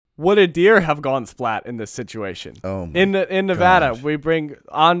would a deer have gone splat in this situation? Oh my in Nevada, God. we bring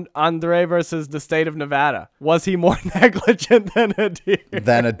on Andre versus the state of Nevada. Was he more negligent than a deer?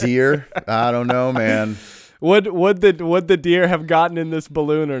 Than a deer? I don't know, man. Would the deer have gotten in this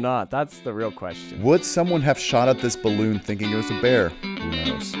balloon or not? That's the real question. Would someone have shot at this balloon thinking it was a bear? Who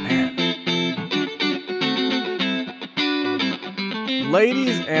knows?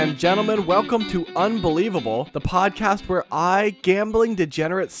 Ladies and gentlemen, welcome to Unbelievable, the podcast where I, gambling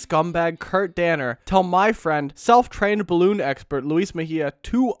degenerate scumbag Kurt Danner, tell my friend, self-trained balloon expert Luis Mejia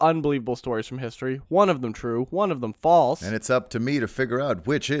two unbelievable stories from history, one of them true, one of them false. And it's up to me to figure out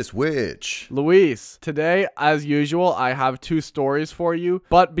which is which. Luis, today, as usual, I have two stories for you,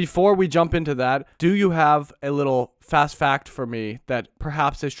 but before we jump into that, do you have a little fast fact for me that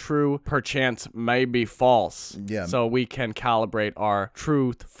perhaps is true, perchance may be false? Yeah. So we can calibrate our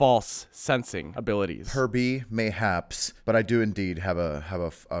truth-false sensing abilities. Herbie, mayhaps, but I do indeed have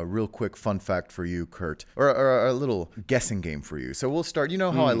a real quick fun fact for you, Kurt, or a little guessing game for you. So we'll start. You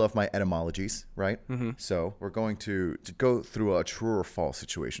know how I love my etymologies, right? Mm-hmm. So we're going to go through a true or false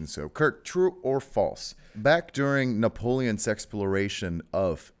situation. So, Kurt, true or false? Back during Napoleon's exploration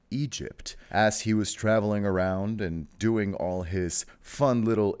of Egypt, as he was traveling around and doing all his fun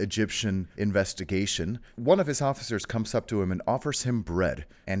little Egyptian investigation, one of his officers comes up to him and offers him bread,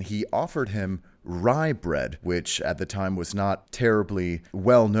 and he offered him rye bread, which at the time was not terribly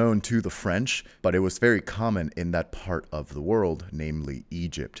well known to the French, but it was very common in that part of the world, namely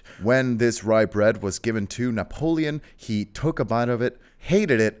Egypt. When this rye bread was given to Napoleon, he took a bite of it,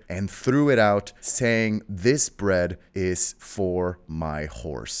 hated it, and threw it out, saying, "This bread is for my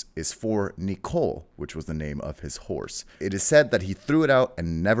horse," is for Nicole, which was the name of his horse. It is said that he threw it out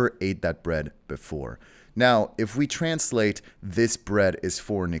and never ate that bread before. Now, if we translate "this bread is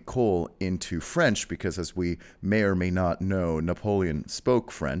for Nicole" into French, because as we may or may not know, Napoleon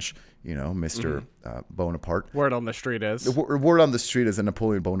spoke French, you know, Mr. Bonaparte. Word on the street is. The word on the street is that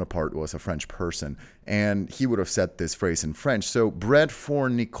Napoleon Bonaparte was a French person, and he would have said this phrase in French. So bread for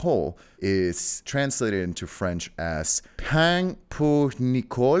Nicole is translated into French as pain pour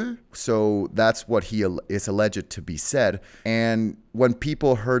Nicole. So that's what he is alleged to be said. And when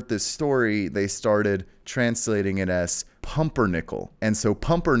people heard this story, they started translating it as pumpernickel. And so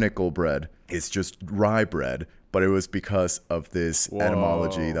pumpernickel bread is just rye bread. But it was because of this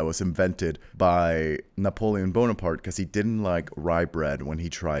etymology that was invented by Napoleon Bonaparte, because he didn't like rye bread when he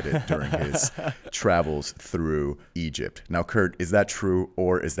tried it during his travels through Egypt. Now, Kurt, is that true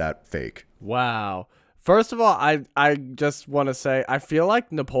or is that fake? Wow. First of all, I just want to say, I feel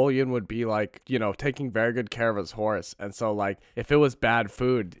like Napoleon would be like, you know, taking very good care of his horse. And so like, if it was bad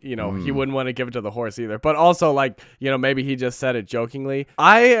food, you know, he wouldn't want to give it to the horse either. But also like, you know, maybe he just said it jokingly.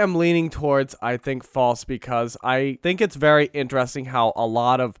 I am leaning towards, I think, false, because I think it's very interesting how a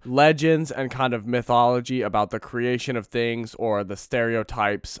lot of legends and kind of mythology about the creation of things or the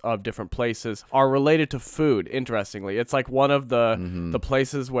stereotypes of different places are related to food. Interestingly, it's like one of the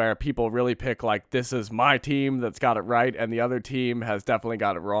places where people really pick like, this is my team that's got it right and the other team has definitely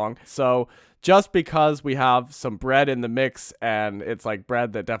got it wrong. So just because we have some bread in the mix and it's like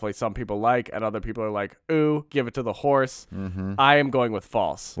bread that definitely some people like and other people are like, ooh, give it to the horse, I am going with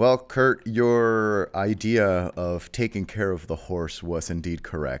false. Well, Kurt, your idea of taking care of the horse was indeed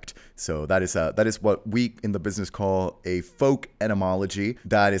correct. So that is what we in the business call a folk etymology.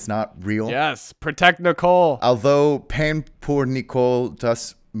 That is not real. Yes, protect Nicole. Although pain pour Nicole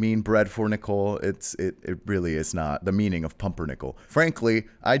does mean bread for Nicole, it really is not the meaning of pumpernickel. Frankly,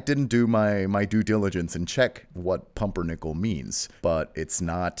 I didn't do my due diligence and check what pumpernickel means, but it's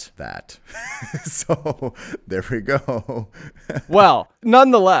not that. So there we go. Well,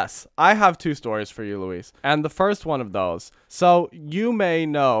 nonetheless, I have two stories for you, Luis. And the first one of those. So you may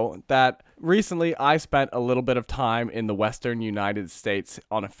know that recently I spent a little bit of time in the western United States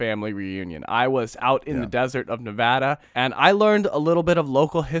on a family reunion. I was out in the desert of Nevada, and I learned a little bit of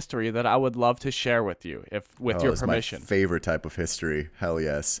local history that I would love to share with you, with your permission. It's my favorite type of history. Hell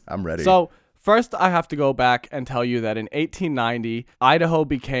yes. I'm ready. So first, I have to go back and tell you that in 1890, Idaho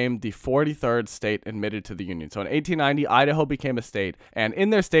became the 43rd state admitted to the Union. So in 1890, Idaho became a state, and in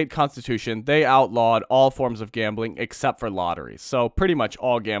their state constitution, they outlawed all forms of gambling except for lotteries. So pretty much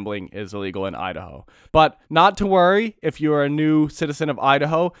all gambling is illegal in Idaho. But not to worry if you're a new citizen of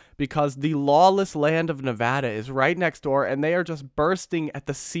Idaho, because the lawless land of Nevada is right next door, and they are just bursting at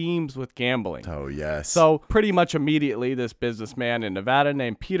the seams with gambling. Oh, yes. So pretty much immediately, this businessman in Nevada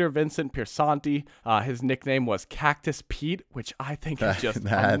named Peter Vincent Pearson Piersanti. His nickname was Cactus Pete, which I think is just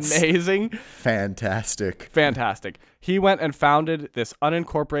That's amazing. Fantastic. Fantastic. He went and founded this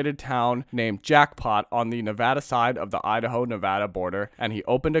unincorporated town named Jackpot on the Nevada side of the Idaho-Nevada border, and he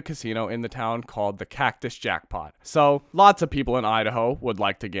opened a casino in the town called the Cactus Jackpot. So lots of people in Idaho would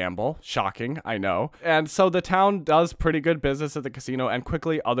like to gamble. Shocking, I know. And so the town does pretty good business at the casino, and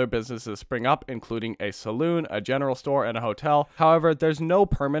quickly other businesses spring up, including a saloon, a general store, and a hotel. However, there's no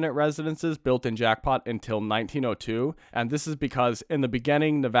permanent residences built in Jackpot until 1902, and this is because in the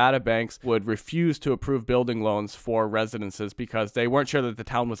beginning, Nevada banks would refuse to approve building loans for residences because they weren't sure that the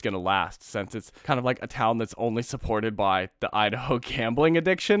town was going to last, since it's kind of like a town that's only supported by the Idaho gambling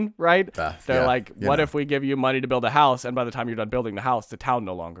addiction, right? They're like, what if we give you money to build a house, and by the time you're done building the house, the town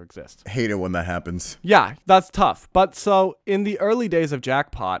no longer exists? Hate it when that happens. Yeah, that's tough. But so in the early days of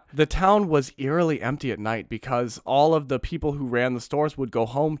Jackpot, the town was eerily empty at night because all of the people who ran the stores would go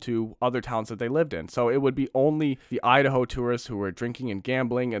home to other towns that they lived in. So it would be only the Idaho tourists who were drinking and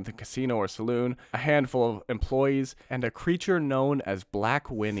gambling at the casino or saloon, a handful of employees, and a creature known as Black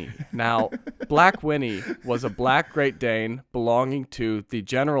Winnie. Now, Black Winnie was a black Great Dane belonging to the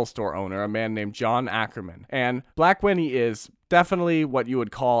general store owner, a man named John Ackerman. And Black Winnie is definitely what you would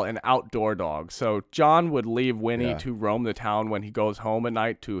call an outdoor dog. So John would leave Winnie to roam the town when he goes home at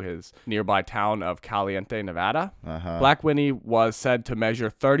night to his nearby town of Caliente, Nevada. Black Winnie was said to measure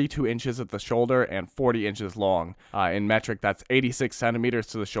 32 inches at the shoulder and 40 inches long. In metric, that's 86 centimeters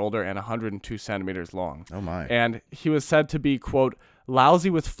to the shoulder and 102 centimeters long. Oh my. And he was said to be, quote, lousy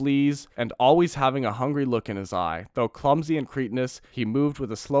with fleas and always having a hungry look in his eye. Though clumsy and cretinous, he moved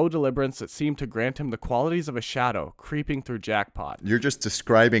with a slow deliberance that seemed to grant him the qualities of a shadow creeping through Jackpot. You're just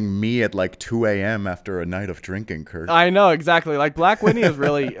describing me at like 2 a.m. after a night of drinking, Kurt. I know, exactly. Like, Black Winnie is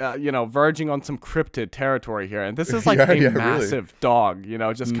really, verging on some cryptid territory here. And this is like massive dog,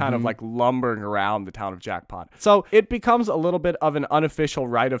 just kind of like lumbering around the town of Jackpot. So it becomes a little bit of an unofficial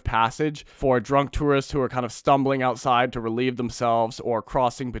rite of passage for drunk tourists who are kind of stumbling outside to relieve themselves or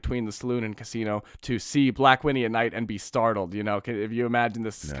crossing between the saloon and casino to see Black Winnie at night and be startled. If you imagine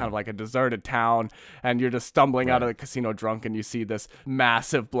this is kind of like a deserted town and you're just stumbling out of the casino drunk and you see this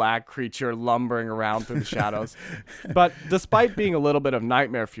massive black creature lumbering around through the shadows. But despite being a little bit of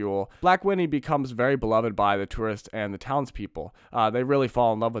nightmare fuel, Black Winnie becomes very beloved by the tourists and the townspeople. They really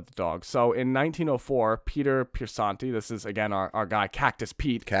fall in love with the dog. So in 1904, Peter Piersanti, this is again our guy Cactus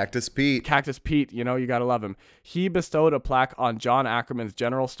Pete. Cactus Pete, you gotta love him. He bestowed a plaque on John Ackerman's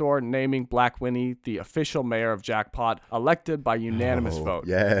general store, naming Black Winnie the official mayor of Jackpot, elected by unanimous vote.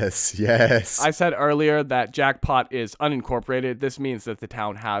 Yes. I said earlier that Jackpot is unincorporated. This means that the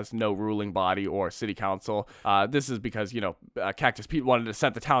town has no ruling body or city council. This is because, Cactus Pete wanted to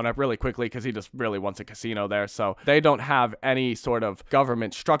set the town up really quickly because he just really wants a casino there. So they don't have any sort of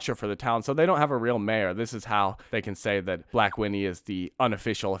government structure for the town. So they don't have a real mayor. This is how they can say that Black Winnie is the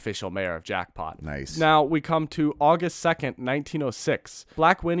unofficial official mayor of Jackpot. Nice. Now we come to August 2nd, 1906.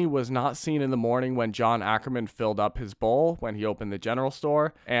 Black Winnie was not seen in the morning when John Ackerman filled up his bowl when he opened the general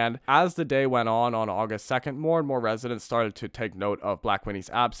store. And as the day went on August 2nd, more and more residents started to take note of Black Winnie's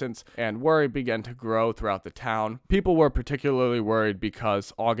absence, and worry began to grow throughout the town. People were particularly worried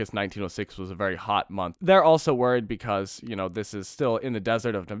because August 1906 was a very hot month. They're also worried because, this is still in the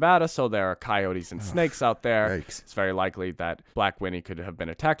desert of Nevada, so there are coyotes and snakes out there. Yikes. It's very likely that Black Winnie could have been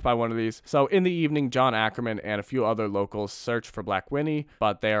attacked by one of these. So in the evening, John Ackerman and a few other locals search for Black Winnie,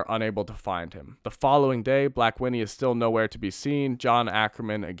 but they are unable to find him. The following day, Black Winnie is still nowhere to be seen. John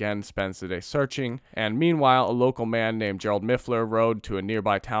Ackerman again spends the day searching, and meanwhile, a local man named Gerald Miffler rode to a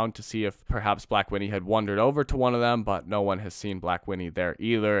nearby town to see if perhaps Black Winnie had wandered over to one of them, but no one has seen Black Winnie there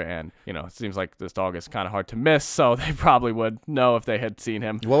either, and, it seems like this dog is kind of hard to miss, so they probably would know if they had seen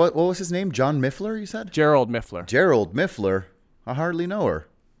him. What was his name? John Miffler, you said? Gerald Miffler. Gerald Miffler? I hardly know her.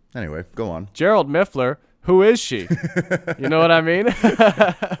 Anyway, go on. Gerald Miffler? Who is she? You know what I mean?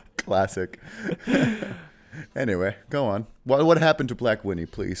 Classic. Anyway, go on. What happened to Black Winnie,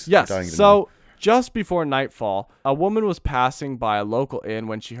 please? Yes, so just before nightfall, a woman was passing by a local inn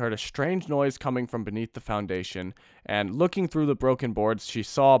when she heard a strange noise coming from beneath the foundation, and looking through the broken boards, she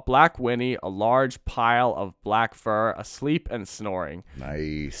saw Black Winnie, a large pile of black fur, asleep and snoring.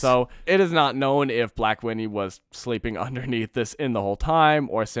 Nice. So it is not known if Black Winnie was sleeping underneath this inn the whole time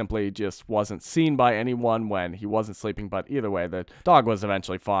or simply just wasn't seen by anyone when he wasn't sleeping, but either way, the dog was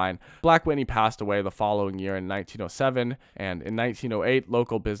eventually fine. Black Winnie passed away the following year in 1907, and in 1908,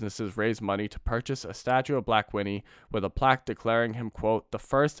 local businesses raised money to purchase a statue of Black Winnie with a plaque declaring him, quote, the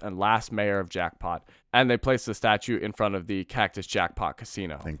first and last mayor of Jackpot. And they placed the statue in front of the Cactus Jackpot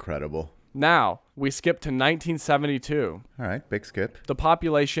Casino. Incredible. Now, we skip to 1972. All right, big skip. The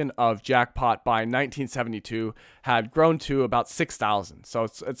population of Jackpot by 1972 had grown to about 6,000. So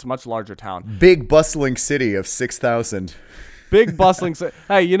it's a much larger town. Big bustling city of 6,000. Big bustling.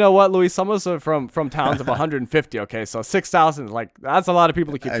 Hey, you know what, Luis? Some of us are from towns of 150. Okay, so 6,000, like that's a lot of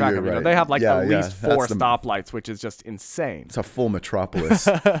people to keep track of. You know, they have like at least 4 stoplights, which is just insane. It's a full metropolis.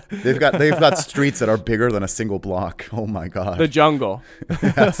 they've got streets that are bigger than a single block. Oh my god. The jungle.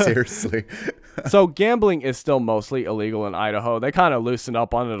 Yeah, seriously. So gambling is still mostly illegal in Idaho. They kind of loosened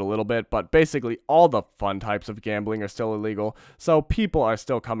up on it a little bit, but basically all the fun types of gambling are still illegal. So people are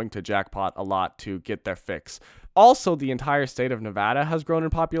still coming to Jackpot a lot to get their fix. Also, the entire state of Nevada has grown in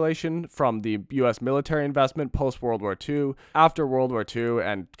population from the U.S. military investment post-World War II, after World War II,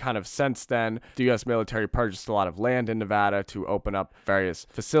 and kind of since then, the U.S. military purchased a lot of land in Nevada to open up various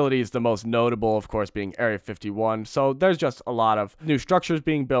facilities, the most notable, of course, being Area 51. So there's just a lot of new structures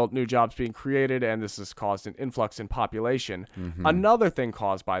being built, new jobs being created, and this has caused an influx in population. Another thing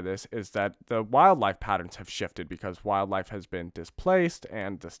caused by this is that the wildlife patterns have shifted because wildlife has been displaced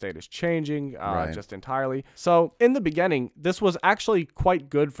and the state is changing just entirely. So in the beginning, this was actually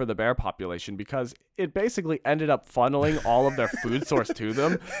quite good for the bear population because it basically ended up funneling all of their food source to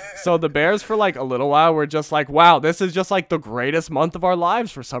them. So the bears for like a little while were just like, wow, this is just like the greatest month of our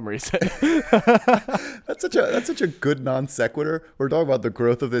lives for some reason. That's such a good non sequitur. We're talking about the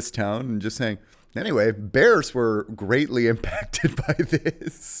growth of this town and just saying, anyway, bears were greatly impacted by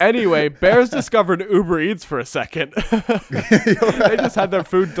this. Anyway, bears discovered Uber Eats for a second. They just had their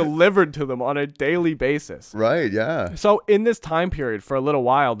food delivered to them on a daily basis. Right, yeah. So in this time period, for a little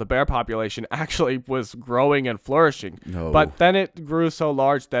while, the bear population actually was growing and flourishing. No. But then it grew so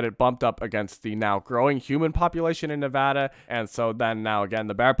large that it bumped up against the now growing human population in Nevada. And so then now again,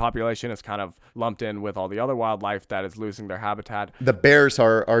 the bear population is kind of lumped in with all the other wildlife that is losing their habitat. The bears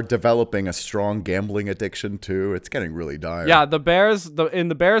are developing a strong gambling addiction too. It's getting really dire. Yeah, the bears, in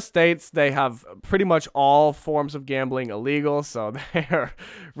the bear states, they have pretty much all forms of gambling illegal, so they're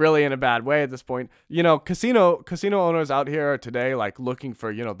really in a bad way at this point. You know, casino owners out here today, like looking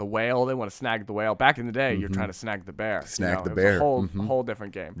for, you know, the whale. They want to snag the whale. Back in the day, you're trying to snag the bear. Snag the it was bear. A whole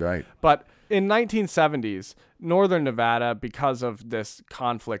different game. Right. But in 1970s, northern Nevada, because of this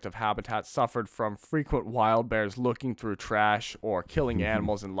conflict of habitat, suffered from frequent wild bears looking through trash or killing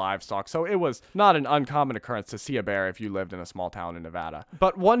animals and livestock. So it was not an uncommon occurrence to see a bear if you lived in a small town in Nevada.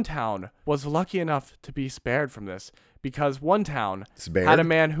 But one town was lucky enough to be spared from this because one town had a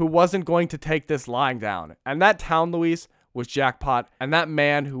man who wasn't going to take this lying down. And that town, Luis, was Jackpot. And that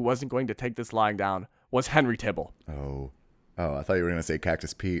man who wasn't going to take this lying down was Henry Tibble. Oh, I thought you were going to say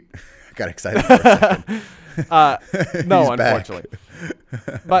Cactus Pete. I got excited for a second. No, unfortunately.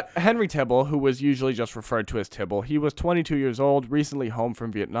 But Henry Tibble, who was usually just referred to as Tibble, he was 22 years old, recently home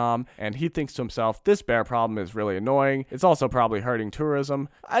from Vietnam, and he thinks to himself, this bear problem is really annoying. It's also probably hurting tourism.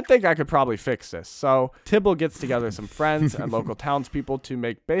 I think I could probably fix this. So Tibble gets together some friends and local townspeople to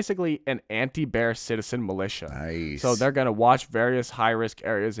make basically an anti-bear citizen militia. Nice. So they're going to watch various high-risk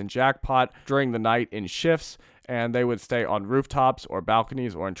areas in Jackpot during the night in shifts, and they would stay on rooftops or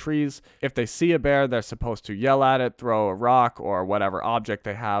balconies or in trees. If they see a bear, they're supposed to yell at it, throw a rock or whatever object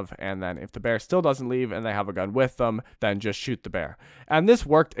they have, and then if the bear still doesn't leave and they have a gun with them, then just shoot the bear. And this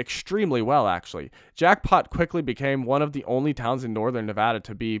worked extremely well, actually. Jackpot quickly became one of the only towns in northern Nevada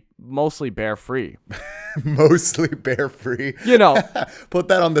to be mostly bear-free. Mostly bear-free. You know. Put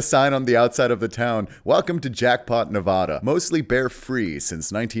that on the sign on the outside of the town. Welcome to Jackpot, Nevada. Mostly bear-free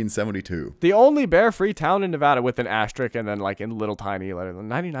since 1972. The only bear-free town in Nevada with an asterisk and then like in little tiny letters,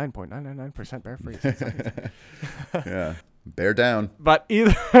 99.999% bear-free. Yeah. Bear down. But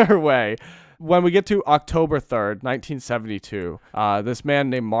either way, when we get to October 3rd, 1972, this man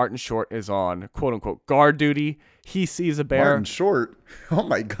named Martin Short is on quote-unquote guard duty. He sees a bear. Martin Short? Oh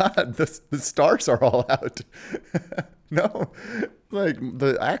my God, the stars are all out. No, like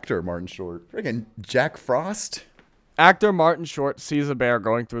the actor Martin Short. Friggin' Jack Frost? Actor Martin Short sees a bear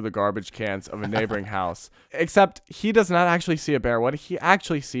going through the garbage cans of a neighboring house. Except he does not actually see a bear. What he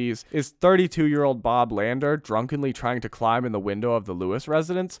actually sees is 32-year-old Bob Lander drunkenly trying to climb in the window of the Lewis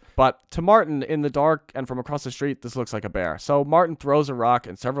residence. But to Martin, in the dark and from across the street, this looks like a bear. So Martin throws a rock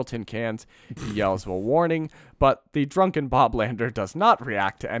and several tin cans. He yells a warning, but the drunken Bob Lander does not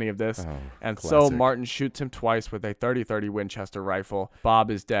react to any of this. And so classic. Martin shoots him twice with a 30-30 Winchester rifle. Bob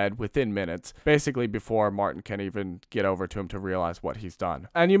is dead within minutes, basically before Martin can even get over to him to realize what he's done.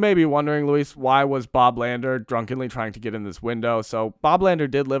 And you may be wondering, Luis, why was Bob Lander drunkenly trying to get in this window? So Bob Lander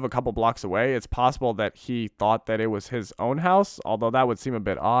did live a couple blocks away. It's possible that he thought that it was his own house, although that would seem a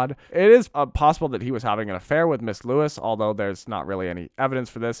bit odd. It is possible that he was having an affair with Miss Lewis, although there's not really any evidence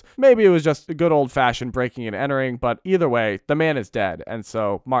for this. Maybe it was just a good old-fashioned breaking and entering, but either way, the man is dead, and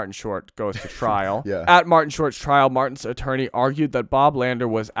so Martin Short goes to trial. Yeah. At Martin Short's trial, Martin's attorney argued that Bob Lander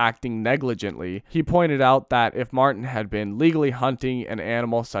was acting negligently. He pointed out that if Martin had been legally hunting an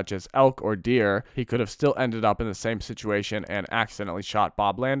animal such as elk or deer, he could have still ended up in the same situation and accidentally shot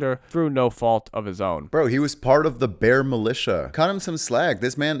Bob Lander through no fault of his own. Bro, he was part of the bear militia. Cut him some slack.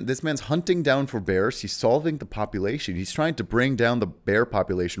 This man's hunting down for bears. He's solving the population. He's trying to bring down the bear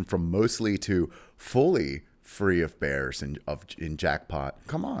population from mostly to fully free of bears in Jackpot.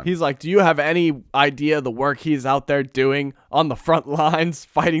 Come on. He's like, do you have any idea the work he's out there doing on the front lines,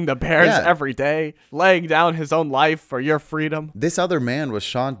 fighting the bears every day, laying down his own life for your freedom? This other man was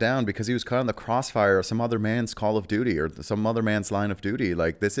shot down because he was caught in the crossfire of some other man's Call of Duty or some other man's line of duty.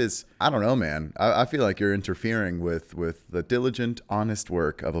 Like, this is, I don't know, man. I feel like you're interfering with the diligent, honest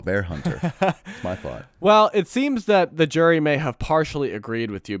work of a bear hunter. That's my thought. Well, it seems that the jury may have partially agreed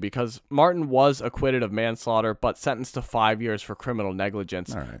with you because Martin was acquitted of manslaughter but sentenced to 5 years for criminal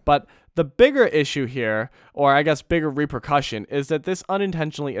negligence. All right. But the bigger issue here, or I guess bigger repercussion, is that this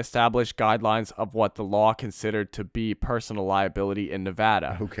unintentionally established guidelines of what the law considered to be personal liability in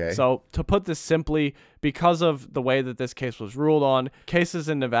Nevada. Okay. So to put this simply, because of the way that this case was ruled on, cases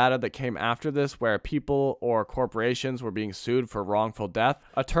in Nevada that came after this where people or corporations were being sued for wrongful death,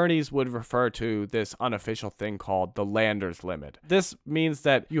 attorneys would refer to this unofficial thing called the Landers limit. This means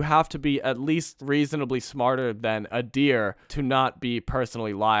that you have to be at least reasonably smarter than a deer to not be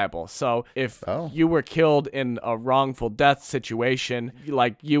personally liable. So if you were killed in a wrongful death situation,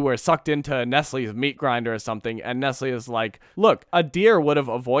 like you were sucked into Nestle's meat grinder or something, and Nestle is like, look, a deer would have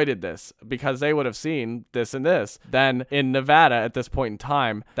avoided this because they would have seen this and this, then in Nevada at this point in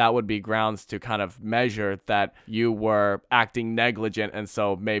time, that would be grounds to kind of measure that you were acting negligent and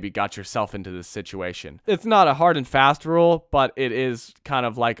so maybe got yourself into this situation. It's not a hard and fast rule, but it is kind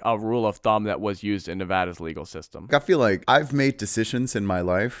of like a rule of thumb that was used in Nevada's legal system. I feel like I've made decisions in my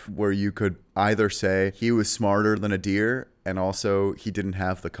life where you could either say he was smarter than a deer and also he didn't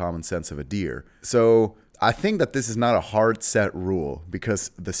have the common sense of a deer. So I think that this is not a hard set rule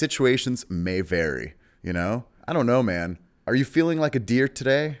because the situations may vary, you know? I don't know, man. Are you feeling like a deer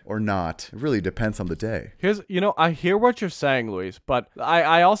today or not? It really depends on the day. I hear what you're saying, Luis, but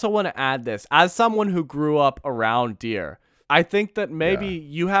I also want to add this. As someone who grew up around deer, I think that maybe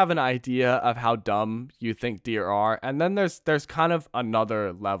you have an idea of how dumb you think deer are, and then there's kind of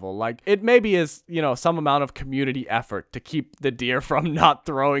another level. Like, it maybe is, some amount of community effort to keep the deer from not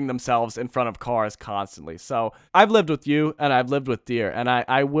throwing themselves in front of cars constantly. So I've lived with you, and I've lived with deer, and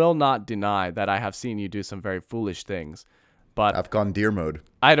I will not deny that I have seen you do some very foolish things. But I've gone deer mode.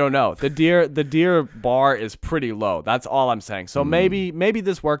 I don't know. The deer bar is pretty low. That's all I'm saying. So maybe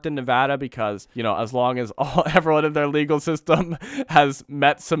this worked in Nevada because, as long as everyone in their legal system has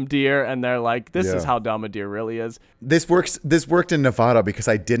met some deer and they're like, this is how dumb a deer really is. This worked in Nevada because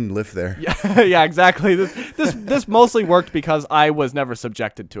I didn't live there. Yeah, exactly. This mostly worked because I was never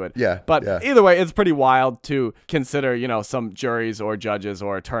subjected to it. Yeah. But either way, it's pretty wild to consider, some juries or judges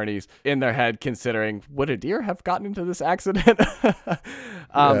or attorneys in their head considering, would a deer have gotten into this accident?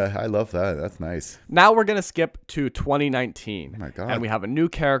 Yeah, I love that. That's nice. Now we're going to skip to 2019. Oh my God. And we have a new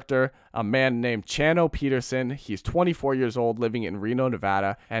character, a man named Chano Peterson. He's 24 years old, living in Reno,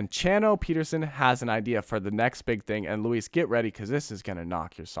 Nevada. And Chano Peterson has an idea for the next big thing. And Luis, get ready because this is going to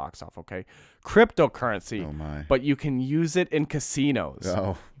knock your socks off, okay? Cryptocurrency. Oh my. But you can use it in casinos.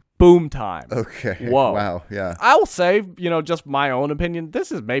 Oh. Boom time. Okay. Whoa. Wow. Yeah. I will say, just my own opinion,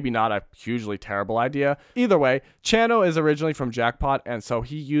 this is maybe not a hugely terrible idea. Either way, Chano is originally from Jackpot, and so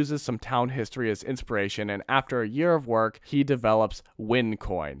he uses some town history as inspiration, and after a year of work, he develops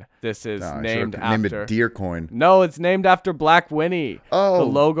WinCoin. This is named after... Name it Deer Coin. No, it's named after Black Winnie. Oh, the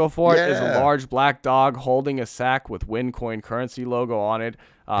logo for it is a large black dog holding a sack with WinCoin currency logo on it.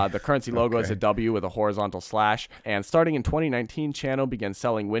 The currency logo is a W with a horizontal slash. And starting in 2019, Chano began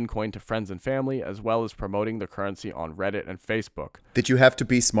selling WinCoin to friends and family, as well as promoting the currency on Reddit and Facebook. Did you have to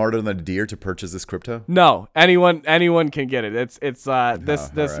be smarter than a deer to purchase this crypto? No, anyone can get it. It's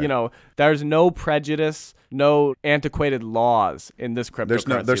there's no prejudice no antiquated laws in this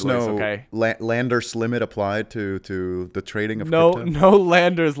cryptocurrency. There's Luis, no okay? Landers limit applied to the trading of No, crypto. no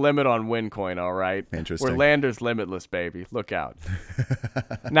Landers limit on Wincoin. All right, Interesting. We're Landers limitless, baby. Look out.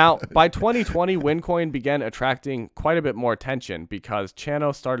 Now, by 2020, Wincoin began attracting quite a bit more attention because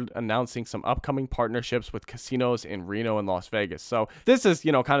Chano started announcing some upcoming partnerships with casinos in Reno and Las Vegas. So this is,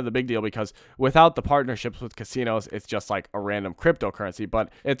 kind of the big deal because without the partnerships with casinos, it's just like a random cryptocurrency, but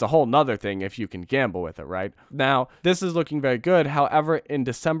it's a whole nother thing if you can gamble with it, right? Now, this is looking very good. However, in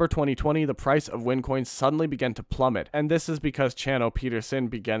December 2020, the price of Wincoin suddenly began to plummet. And this is because Chano Peterson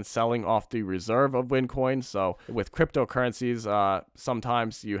began selling off the reserve of Wincoin. So with cryptocurrencies,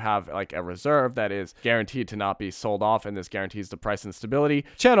 sometimes you have like a reserve that is guaranteed to not be sold off, and this guarantees the price and stability.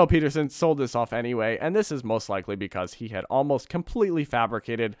 Chano Peterson sold this off anyway, and this is most likely because he had almost completely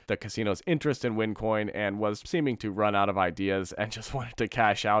fabricated the casino's interest in Wincoin and was seeming to run out of ideas and just wanted to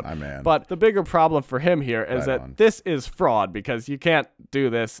cash out. But the bigger problem for him here is that this is fraud because you can't do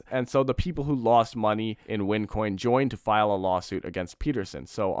this. And so the people who lost money in Wincoin joined to file a lawsuit against Peterson.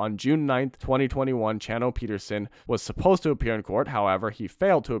 So on June 9th, 2021, Chano Peterson was supposed to appear in court. However, he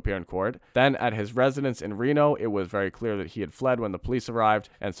failed to appear in court. Then at his residence in Reno, it was very clear that he had fled when the police arrived,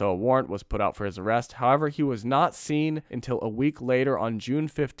 and so a warrant was put out for his arrest. However, he was not seen until a week later on June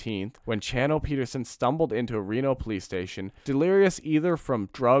 15th when Chano Peterson stumbled into a Reno police station, delirious either from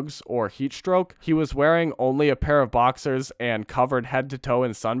drugs or heat stroke. He was wearing only a pair of boxers and covered head to toe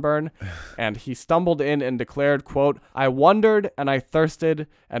in sunburn, and he stumbled in and declared, quote, "I wondered and I thirsted,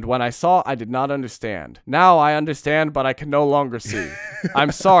 and when I saw, I did not understand. Now I understand, but I can no longer see.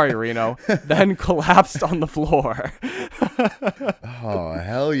 I'm sorry, Reno." Then collapsed on the floor. Oh,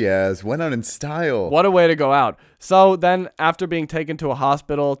 hell yes. Went out in style. What a way to go out. So then, after being taken to a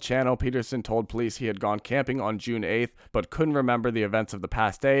hospital, Chano Peterson told police he had gone camping on June 8th, but couldn't remember the events of the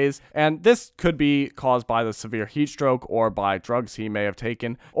past days. And this could be caused by the severe heat stroke or by drugs he may have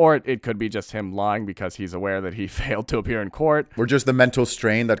taken, or it could be just him lying because he's aware that he failed to appear in court. Or just the mental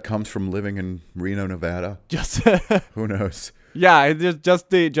strain that comes from living in Reno, Nevada. Just who knows? Yeah, it's just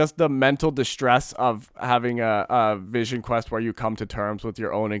the mental distress of having a vision quest where you come to terms with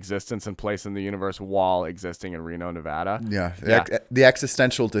your own existence and place in the universe while existing in Reno, Nevada. Yeah. The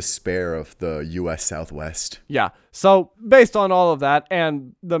existential despair of the U.S. Southwest. Yeah. So based on all of that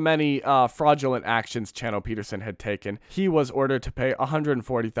and the many fraudulent actions Chano Peterson had taken, he was ordered to pay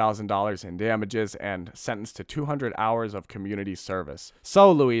 $140,000 in damages and sentenced to 200 hours of community service.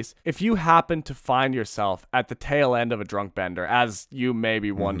 So, Luis, if you happen to find yourself at the tail end of a drunk bender, as you may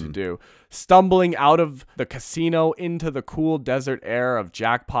be one to do, stumbling out of the casino into the cool desert air of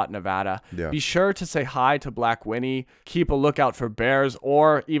Jackpot, Nevada, be sure to say hi to Black Winnie, keep a lookout for bears,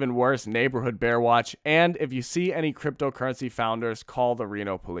 or even worse, neighborhood bear watch, and if you see any cryptocurrency founders, call the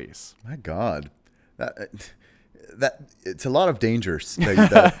Reno police. My God. That it's a lot of dangers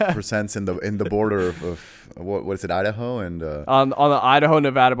that presents in the border of what is it, Idaho and on the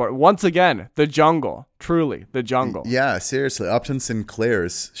Idaho-Nevada border. Once again, the jungle. Truly, the jungle. Yeah, seriously. Upton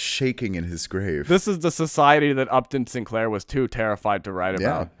Sinclair's shaking in his grave. This is the society that Upton Sinclair was too terrified to write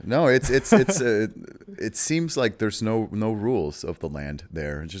about. Yeah, no, it seems like there's no rules of the land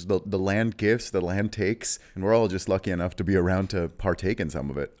there. It's just the land gives, the land takes, and we're all just lucky enough to be around to partake in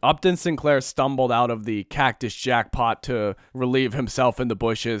some of it. Upton Sinclair stumbled out of the cactus jackpot to relieve himself in the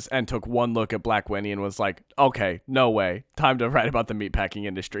bushes and took one look at Black Winnie and was like, okay, no way. Time to write about the meatpacking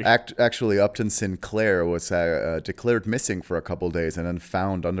industry. Actually, Upton Sinclair was declared missing for a couple days and then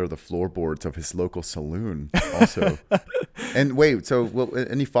found under the floorboards of his local saloon also. And wait, so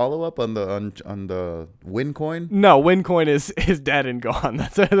any follow-up on the Wincoin? No, Wincoin is dead and gone.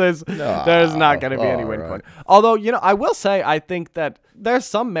 There's not going to be any Wincoin. Right. Although, I will say I think that there's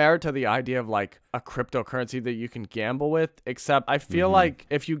some merit to the idea of like a cryptocurrency that you can gamble with, except I feel like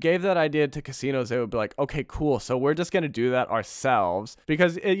if you gave that idea to casinos, they would be like, okay, cool. So we're just going to do that ourselves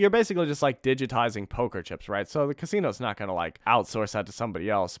because you're basically just like digitizing poker chips, right? So the casino's not going to like outsource that to somebody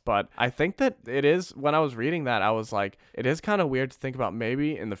else. But I think that it is, when I was reading that, I was like, it is kind of weird to think about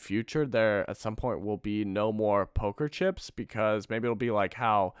maybe in the future there at some point will be no more poker chips because maybe it'll be like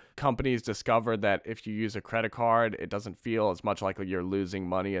how companies discovered that if you use a credit card, it doesn't feel as much like you're losing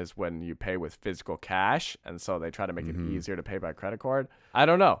money as when you pay with physical cash, and so they try to make it easier to pay by credit card. I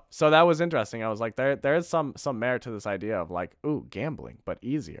don't know. So that was interesting. I was like, there is some merit to this idea of like, ooh, gambling, but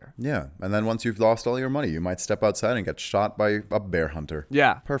easier. Yeah, and then once you've lost all your money, you might step outside and get shot by a bear hunter.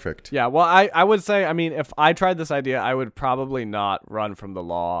 Yeah. Perfect. Yeah, well, I would say, I mean, if I tried this idea, I would probably not run from the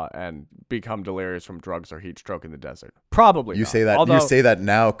law and become delirious from drugs or heat stroke in the desert. Probably you not. say that. Although, you say that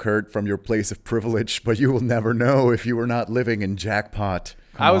now, Kurt, from your place of privilege, but you will never know if you were not living in Jackpot.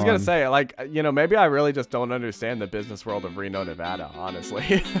 I was going on. to say, like, maybe I really just don't understand the business world of Reno, Nevada,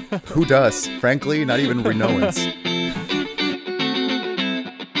 honestly. Who does? Frankly, not even Renoans.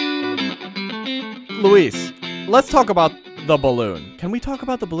 Luis, let's talk about the balloon. Can we talk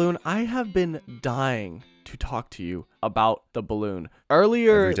about the balloon? I have been dying to talk to you about the balloon.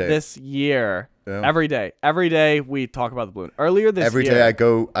 Earlier this year, every day we talk about the balloon. Earlier this year, every day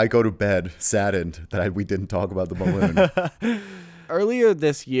I go to bed saddened that we didn't talk about the balloon. Earlier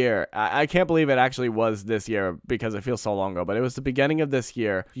this year, I can't believe it actually was this year because it feels so long ago, but it was the beginning of this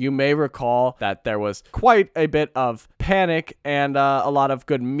year. You may recall that there was quite a bit of panic and a lot of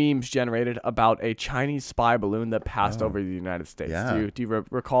good memes generated about a Chinese spy balloon that passed over the United States. Yeah. Do you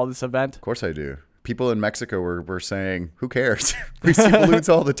recall this event? Of course I do. People in Mexico were saying, who cares? We see balloons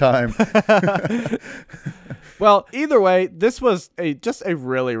all the time. Well, either way, this was just a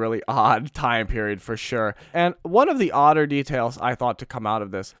really, really odd time period for sure. And one of the odder details I thought to come out of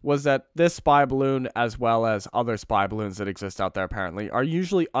this was that this spy balloon, as well as other spy balloons that exist out there apparently, are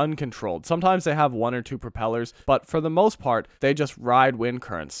usually uncontrolled. Sometimes they have one or two propellers, but for the most part, they just ride wind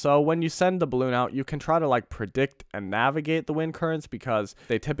currents. So when you send the balloon out, you can try to like predict and navigate the wind currents because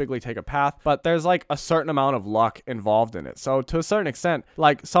they typically take a path, but there's like a certain amount of luck involved in it. So to a certain extent,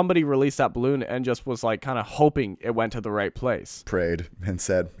 like somebody released that balloon and just was like kind of hoping it went to the right place. Prayed and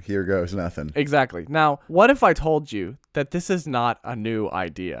said, here goes nothing. Exactly. Now, what if I told you that this is not a new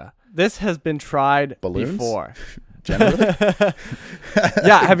idea? This has been tried before. Generally?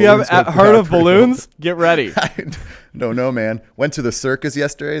 Yeah, have you ever heard of balloons? Get ready. I don't know, man. Went to the circus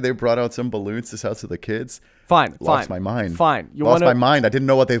yesterday. They brought out some balloons to sell to the kids. Lost my mind. Lost my mind. I didn't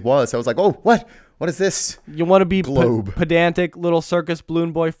know what they was. I was like, oh, what? What is this? You want to be globe? Pedantic little circus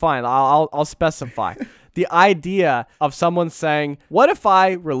balloon boy? Fine. I'll specify. The idea of someone saying, what if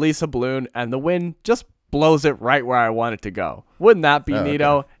I release a balloon and the wind just blows it right where I want it to go? Wouldn't that be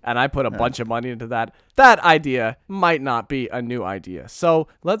neato? Okay. And I put a bunch of money into that. That idea might not be a new idea. So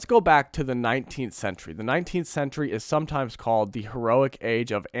let's go back to the 19th century. The 19th century is sometimes called the heroic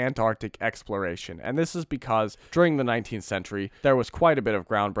age of Antarctic exploration. And this is because during the 19th century, there was quite a bit of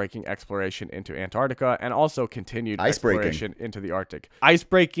groundbreaking exploration into Antarctica and also continued exploration into the Arctic.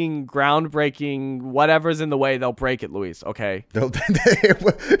 Ice-breaking, groundbreaking, whatever's in the way, they'll break it, Luis, okay? Goddamn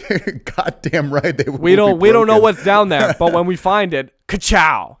right. We don't know what's down there, but when we find it,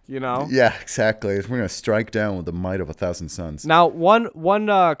 ka-chow, you know? Yeah, exactly. We're going to strike down with the might of 1,000 suns. Now, one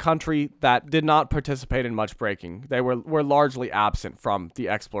country that did not participate in much breaking, they were largely absent from the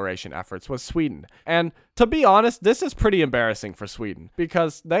exploration efforts, was Sweden. And to be honest, this is pretty embarrassing for Sweden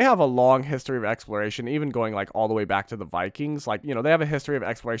because they have a long history of exploration, even going like all the way back to the Vikings. Like, they have a history of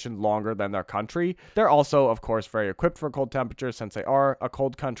exploration longer than their country. They're also, of course, very equipped for cold temperatures since they are a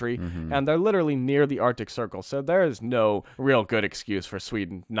cold country, and they're literally near the Arctic Circle. So there is no real good excuse for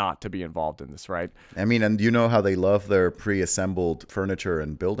Sweden not to be involved in this, right? I mean, and you know how they love their pre-assembled furniture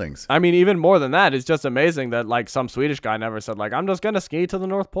and buildings. I mean, even more than that, it's just amazing that like some Swedish guy never said like, I'm just going to ski to the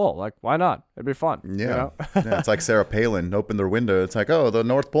North Pole. Like, why not? It'd be fun. Yeah. Yeah, it's like Sarah Palin opened their window. It's like, oh, the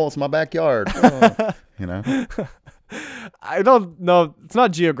North Pole's my backyard. Oh, I don't know. It's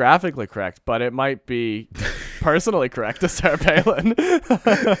not geographically correct, but it might be personally correct to Sarah Palin.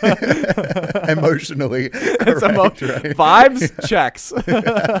 Emotionally correct, right? Vibes checks.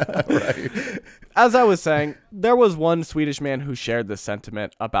 Right. As I was saying, there was one Swedish man who shared this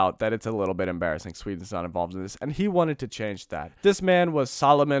sentiment about that it's a little bit embarrassing Sweden's not involved in this, and he wanted to change that. This man was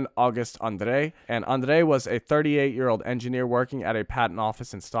Solomon August André, and André was a 38-year-old engineer working at a patent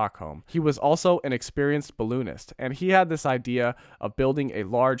office in Stockholm. He was also an experienced balloonist, and he had this idea of building a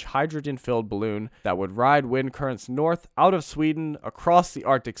large hydrogen-filled balloon that would ride wind currents north out of Sweden, across the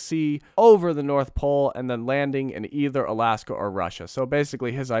Arctic Sea, over the North Pole, and then landing in either Alaska or Russia. So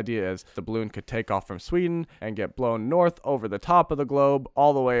basically his idea is the balloon could take off from Sweden and get blown north over the top of the globe,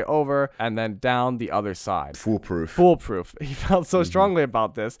 all the way over, and then down the other side. Foolproof. He felt so strongly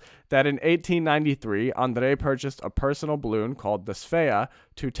about this that in 1893, André purchased a personal balloon called the Svea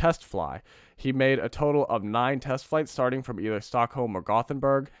to test fly. He made a total of 9 test flights starting from either Stockholm or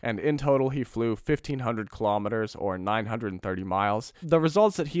Gothenburg, and in total he flew 1,500 kilometers or 930 miles. The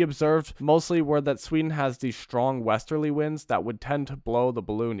results that he observed mostly were that Sweden has these strong westerly winds that would tend to blow the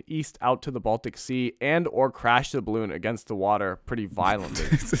balloon east out to the Baltic Sea and or crash the balloon against the water pretty violently.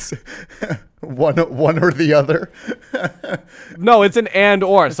 One or the other? No, it's an and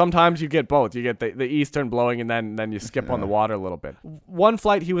or. Sometimes you get both. You get the eastern blowing and then you skip on the water a little bit. One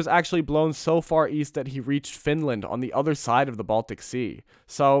flight he was actually blown so far east that he reached Finland on the other side of the Baltic Sea.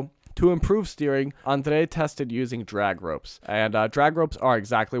 So To improve steering, André tested using drag ropes. And drag ropes are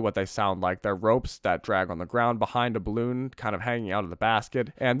exactly what they sound like. They're ropes that drag on the ground behind a balloon, kind of hanging out of the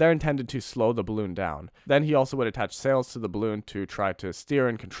basket, and they're intended to slow the balloon down. Then he also would attach sails to the balloon to try to steer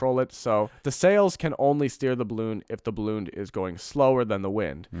and control it. So the sails can only steer the balloon if the balloon is going slower than the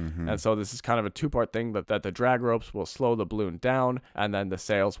wind. And so this is kind of a two-part thing that the drag ropes will slow the balloon down, and then the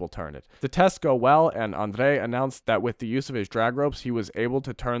sails will turn it. The tests go well, and André announced that with the use of his drag ropes, he was able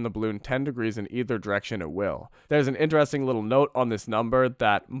to turn the balloon 10 degrees in either direction at will. There's an interesting little note on this number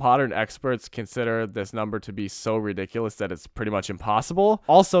that modern experts consider this number to be so ridiculous that it's pretty much impossible.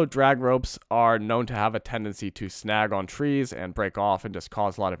 Also, drag ropes are known to have a tendency to snag on trees and break off and just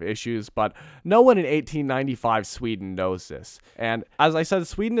cause a lot of issues, but no one in 1895 Sweden knows this. And as I said,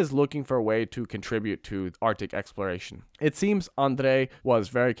 Sweden is looking for a way to contribute to Arctic exploration. It seems André was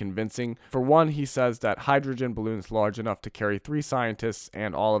very convincing. For one, he says that hydrogen balloons large enough to carry 3 scientists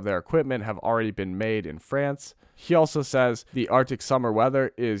and all of their equipment have already been made in France. He also says the Arctic summer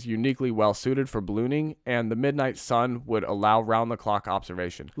weather is uniquely well suited for ballooning, and the midnight sun would allow round-the-clock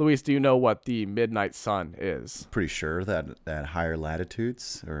observation. Luis, do you know what the midnight sun is? Pretty sure that at higher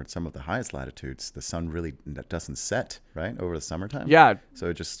latitudes, or some of the highest latitudes, the sun really doesn't set, right, over the summertime? Yeah. So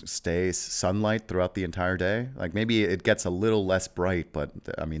it just stays sunlight throughout the entire day? Like maybe it gets a little less bright, but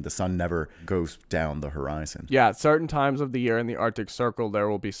I mean, the sun never goes down the horizon. Yeah, at certain times of the year in the Arctic Circle, there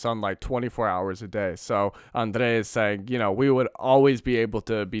will be sunlight 24 hours a day. So André is saying, we would always be able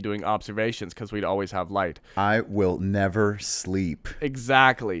to be doing observations because we'd always have light. I will never sleep.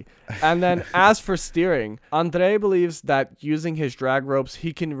 Exactly. And then as for steering, André believes that using his drag ropes,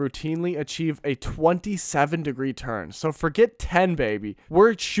 he can routinely achieve a 27-degree turn. So forget 10, baby.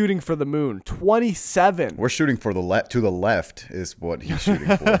 We're shooting for the moon. 27. We're shooting for to the left is what he's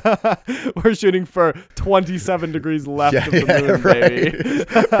shooting for. We're shooting for 27 degrees left of the moon, right. baby.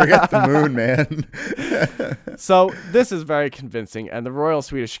 Forget the moon, man. So this is very convincing, and the Royal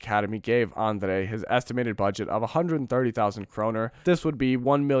Swedish Academy gave André his estimated budget of 130,000 kroner. This would be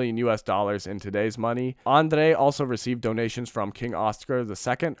 $1 million in today's money. André also received donations from King Oscar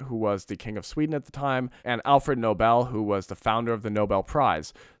II, who was the king of Sweden at the time, and Alfred Nobel, who was the founder of the Nobel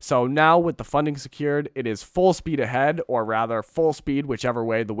Prize. So now with the funding secured, it is full speed ahead, or rather full speed whichever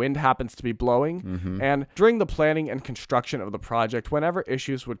way the wind happens to be blowing. And during the planning and construction of the project, whenever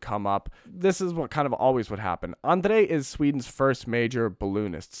issues would come up, this is what kind of always would happen. André is Sweden's first major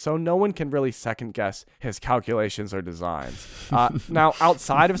balloonist, so no one can really second guess his calculations or designs. Now,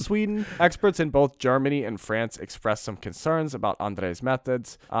 outside of Sweden, experts in both Germany and France expressed some concerns about André's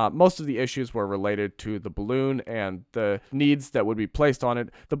methods. Most of the issues were related to the balloon and the needs that would be placed on it.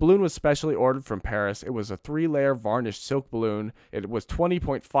 The balloon was specially ordered from Paris. It was a 3-layer varnished silk balloon. It was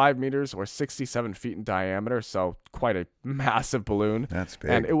 20.5 meters or 67 feet in diameter, so quite a massive balloon. That's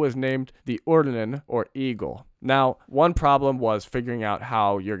big. And it was named the Urdnen, or Eagle. Now, one problem was figuring out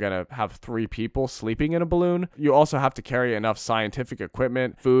how you're going to have 3 people sleeping in a balloon. You also have to carry enough scientific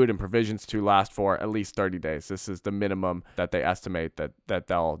equipment, food, and provisions to last for at least 30 days. This is the minimum that they estimate that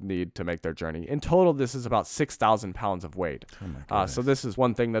they'll need to make their journey. In total, this is about 6,000 pounds of weight. Oh my goodness. So this is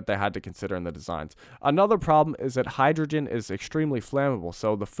one thing that they had to consider in the designs. Another problem is that hydrogen is extremely flammable,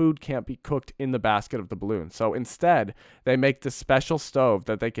 so the food can't be cooked in the basket of the balloon. So instead, they make this special stove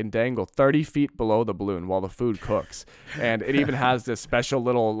that they can dangle 30 feet below the balloon while the food cooks, and it even has this special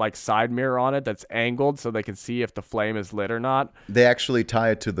little side mirror on it that's angled so they can see if the flame is lit or not. They actually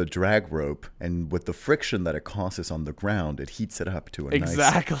tie it to the drag rope, and with the friction that it causes on the ground, it heats it up to a nice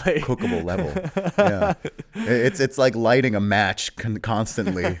cookable level. Yeah, it's like lighting a match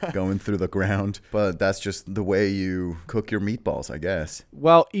constantly going through the ground, but that's just the way you cook your meatballs, I guess.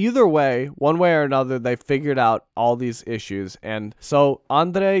 Well, either way, one way or another, they figured out all these issues, and so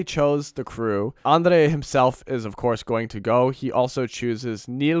André chose the crew. André himself is, of course, going to go. He also chooses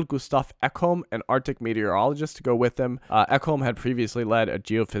Neil Gustaf Ekholm, an Arctic meteorologist, to go with him. Ekholm had previously led a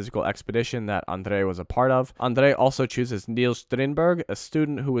geophysical expedition that André was a part of. André also chooses Niels Strindberg, a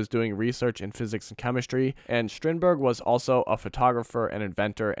student who was doing research in physics and chemistry, and Strindberg was also a photographer and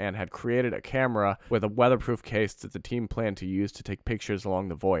inventor and had created a camera with a weatherproof case that the team planned to use to take pictures along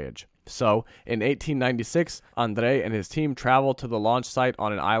the voyage. So, in 1896, André and his team travel to the launch site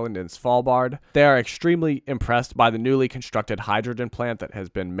on an island in Svalbard. They are extremely impressed by the newly constructed hydrogen plant that has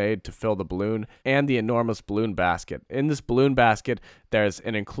been made to fill the balloon and the enormous balloon basket. In this balloon basket, there's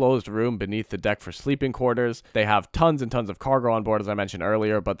an enclosed room beneath the deck for sleeping quarters. They have tons and tons of cargo on board, as I mentioned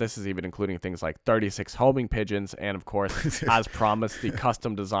earlier, but this is even including things like 36 homing pigeons and, of course, as promised, the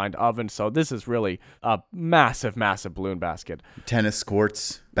custom-designed oven. So this is really a massive, massive balloon basket. Tennis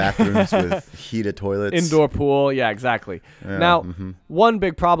courts. Bathrooms with heated toilets. Indoor pool. Yeah, exactly. Yeah, Now, one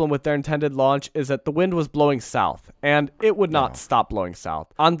big problem with their intended launch is that the wind was blowing south, and it would not stop blowing south.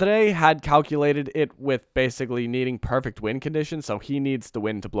 Andre had calculated it with basically needing perfect wind conditions, so he needs the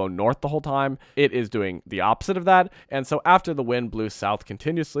wind to blow north the whole time. It is doing the opposite of that, and so after the wind blew south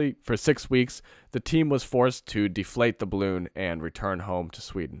continuously for 6 weeks, the team was forced to deflate the balloon and return home to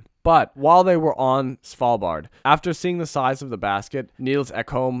Sweden. But while they were on Svalbard, after seeing the size of the basket, Niels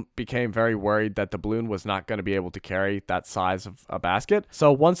Ekholm became very worried that the balloon was not going to be able to carry that size of a basket.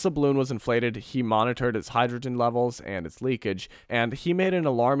 So once the balloon was inflated, he monitored its hydrogen levels and its leakage, and he made an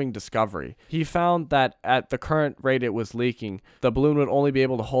alarming discovery. He found that at the current rate it was leaking, the balloon would only be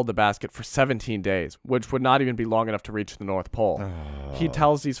able to hold the basket for 17 days, which would not even be long enough to reach the North Pole. He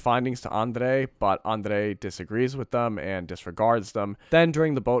tells these findings to Andre, but Andre disagrees with them and disregards them. Then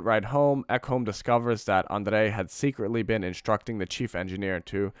during the boat ride home, Ekholm discovers that Andre had secretly been instructing the chief engineer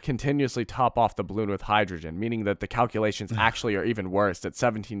to continuously top off the balloon with hydrogen, meaning that the calculations actually are even worse, that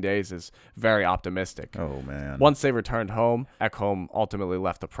 17 days is very optimistic. Oh, man. Once they returned home, Ekholm ultimately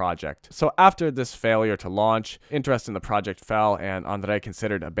left the project. So after this failure to launch, interest in the project fell, and Andre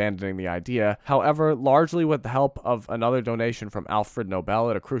considered abandoning the idea. However, largely with the help of another donation from Alfred Nobel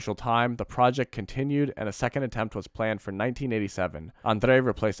at a crucial time, the project continued, and a second attempt was planned for 1987. Andre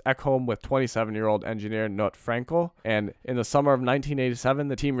replaced Ekholm with 27-year-old engineer Knut Frankel, and in the summer of 1987,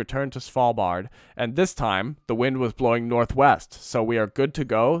 the team returned to Svalbard, and this time, the wind was blowing northwest, so we are good to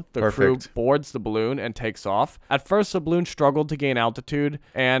go. The crew boards the balloon and takes off. At first, the balloon struggled to gain altitude,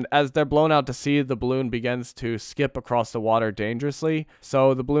 and as they're blown out to sea, the balloon begins to skip across the water dangerously,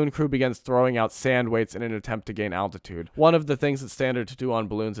 so the balloon crew begins throwing out sand weights in an attempt to gain altitude. One of the things that's standard to do on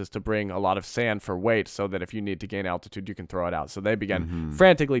balloons is to bring a lot of sand for weight, so that if you need to gain altitude, you can throw it out. So they began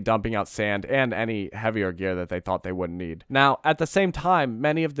frantically dumping out sand and any heavier gear that they thought they wouldn't need. Now, at the same time,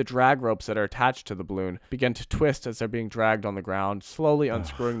 many of the drag ropes that are attached to the balloon begin to twist as they're being dragged on the ground, slowly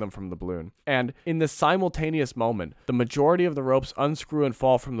unscrewing them from the balloon. And in this simultaneous moment, the majority of the ropes unscrew and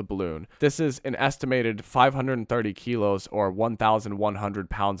fall from the balloon. This is an estimated 530 kilos or 1,100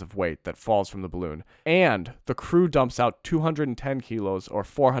 pounds of weight that falls from the balloon. And the crew dumps out 210 kilos or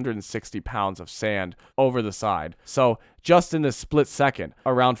 460 pounds of sand over the side. So just in this split second,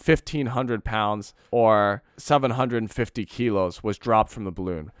 around 1,500 pounds or 750 kilos was dropped from the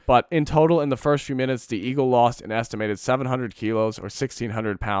balloon. But in total, in the first few minutes, the Eagle lost an estimated 700 kilos or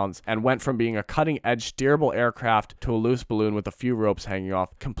 1,600 pounds and went from being a cutting-edge steerable aircraft to a loose balloon with a few ropes hanging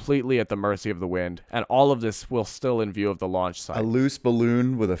off, completely at the mercy of the wind. And all of this will still in view of the launch site. A loose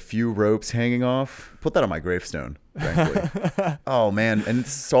balloon with a few ropes hanging off? Put that on my gravestone. Frankly. Oh man, and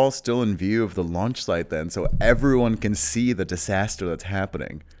it's all still in view of the launch site then, so everyone can see the disaster that's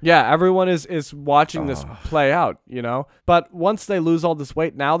happening. Yeah, everyone is watching this play out, you know? But once they lose all this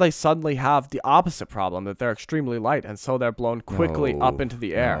weight, now they suddenly have the opposite problem, that they're extremely light, and so they're blown quickly up into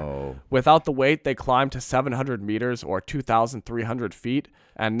the air. Without the weight, they climb to 700 meters or 2,300 feet,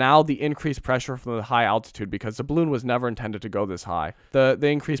 and now the increased pressure from the high altitude, because the balloon was never intended to go this high, the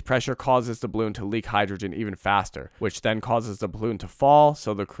increased pressure causes the balloon to leak hydrogen even faster, which then causes the balloon to fall,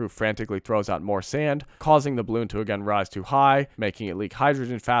 so the crew frantically throws out more sand, causing the balloon to again rise too high, making it leak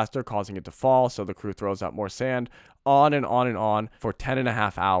hydrogen faster, causing it to fall, so the crew throws out more sand. On and on and on for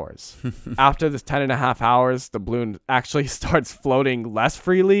 10.5 hours. After this 10.5 hours, the balloon actually starts floating less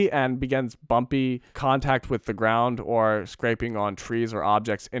freely and begins bumpy contact with the ground or scraping on trees or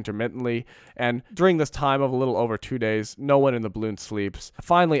objects intermittently. And during this time of a little over 2 days, no one in the balloon sleeps.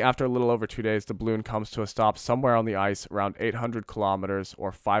 Finally, after a little over 2 days, the balloon comes to a stop somewhere on the ice around 800 kilometers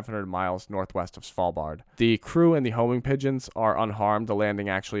or 500 miles northwest of Svalbard. The crew and the homing pigeons are unharmed. The landing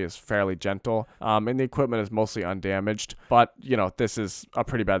actually is fairly gentle, and the equipment is mostly undamaged. But, you know, this is a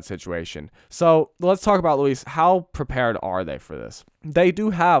pretty bad situation. So let's talk about, Luis, how prepared are they for this? They do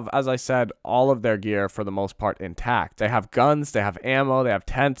have, as I said, all of their gear for the most part intact. They have guns, they have ammo, they have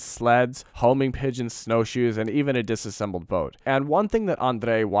tents, sleds, homing pigeons, snowshoes, and even a disassembled boat. And one thing that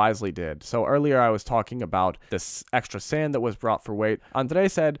Andre wisely did, so earlier I was talking about this extra sand that was brought for weight. Andre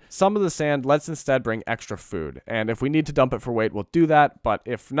said, some of the sand, let's instead bring extra food. And if we need to dump it for weight, we'll do that. But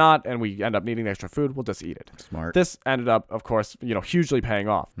if not, and we end up needing extra food, we'll just eat it. Smart. This ended up, of course, hugely paying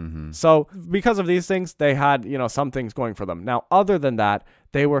off. So because of these things, they had, some things going for them. Now, other than that,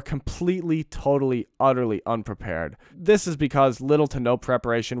 they were completely, totally, utterly unprepared. This is because little to no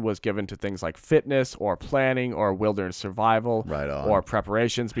preparation was given to things like fitness or planning or wilderness survival or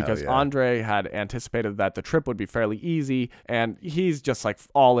preparations, because Andre had anticipated that the trip would be fairly easy, and he's just like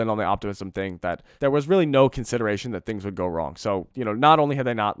all in on the optimism thing that there was really no consideration that things would go wrong. So, not only had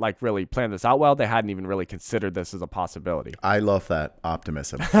they not like really planned this out well, they hadn't even really considered this as a possibility. I love that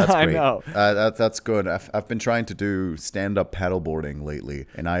optimism. That's great. I know. That's good. I've been trying to do stand-up paddleboarding lately,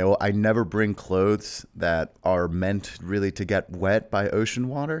 and I never bring clothes that are meant really to get wet by ocean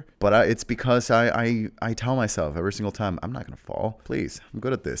water, but it's because I tell myself every single time, I'm not going to fall. Please, I'm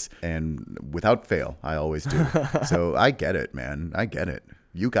good at this. And without fail, I always do. So I get it, man. I get it.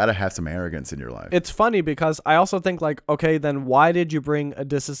 You got to have some arrogance in your life. It's funny because I also think like, okay, then why did you bring a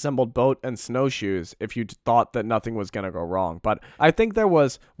disassembled boat and snowshoes if you thought that nothing was going to go wrong? But I think there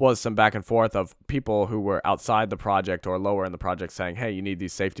was some back and forth of people who were outside the project or lower in the project saying, hey, you need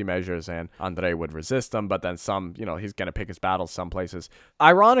these safety measures, and Andre would resist them. But then some, he's going to pick his battles some places.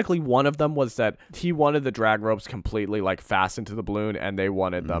 Ironically, one of them was that he wanted the drag ropes completely like fastened to the balloon, and they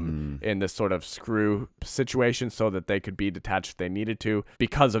wanted them in this sort of screw situation so that they could be detached if they needed to.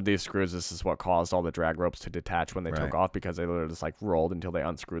 Because of these screws, this is what caused all the drag ropes to detach when they took off, because they literally just like rolled until they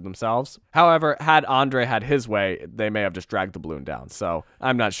unscrewed themselves. However, had Andre had his way, they may have just dragged the balloon down. So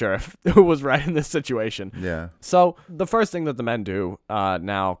I'm not sure if who was right in this situation. Yeah. So the first thing that the men do,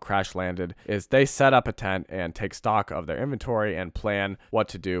 now crash landed, is they set up a tent and take stock of their inventory and plan what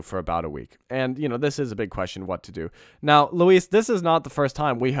to do for about a week. And, this is a big question, what to do. Now, Luis, this is not the first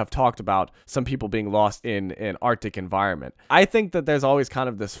time we have talked about some people being lost in an Arctic environment. I think that there's always kind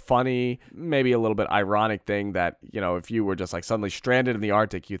of this funny, maybe a little bit ironic thing that, if you were just like suddenly stranded in the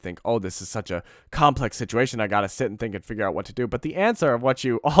Arctic, you think, oh, this is such a complex situation. I got to sit and think and figure out what to do. But the answer of what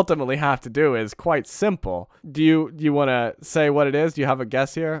you ultimately have to do is quite simple. Do you want to say what it is? Do you have a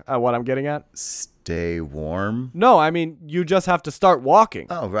guess here at what I'm getting at? Stay warm? No, I mean, you just have to start walking.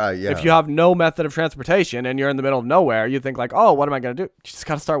 Oh, right, yeah. If you have no method of transportation and you're in the middle of nowhere, you think like, oh, what am I going to do? You just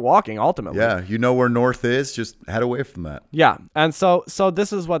got to start walking, ultimately. Yeah, you know where north is, just head away from that. Yeah, and so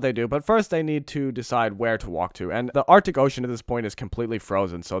this is what they do. But first, they need to decide where to walk to. And the Arctic Ocean at this point is completely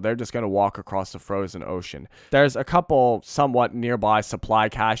frozen, so they're just going to walk across the frozen ocean. There's a couple somewhat nearby supply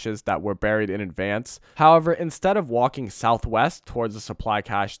caches that were buried in advance. However, instead of walking southwest towards the supply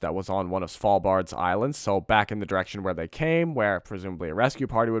cache that was on one of Svalbard's islands, so back in the direction where they came, where presumably a rescue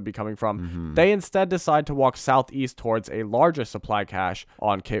party would be coming from, they instead decide to walk southeast towards a larger supply cache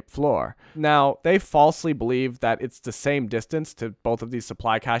on Cape Flore. Now, they falsely believe that it's the same distance to both of these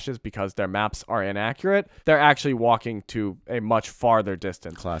supply caches because their maps are inaccurate. They're actually walking to a much farther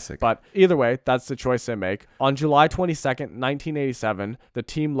distance. Classic. But either way, that's the choice they make. On July 22nd, 1987, the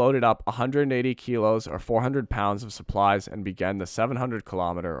team loaded up 180 kilos or 400 pounds of supplies and began the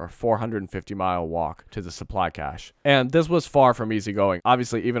 700-kilometer or 450-mile walk to the supply cache. And this was far from easy going.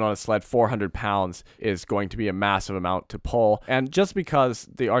 Obviously, even on a sled, 400 pounds is going to be a massive amount to pull. And just because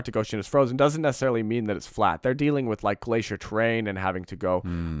the Arctic Ocean is frozen doesn't necessarily mean that it's flat. They're dealing with like glacier terrain and having to go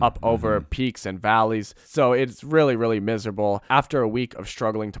up over peaks and valleys. So it's really, really miserable. After a week of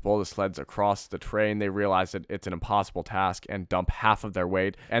struggling to pull the sleds across the terrain, they realize that it's an impossible task and dump half of their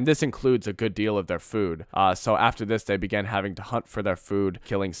weight. And this includes a good deal of their food. So after this, they began having to hunt for their food,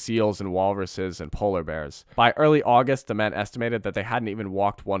 killing seals and walruses and polar bears. By early August, the men estimated that they hadn't even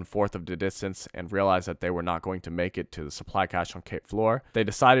walked 1/4 of the distance and realized that they were not going to make it to the supply cache on Cape Flore. They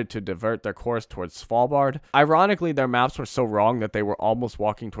decided to divert their course towards Svalbard. Ironically, their maps were so wrong that they were almost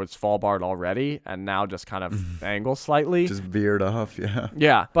walking towards Svalbard already and now just kind of angle slightly. Just veered off, yeah.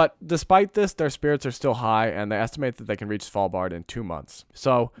 Yeah, but despite this, their spirits are still high and they estimate that they can reach Svalbard in 2 months.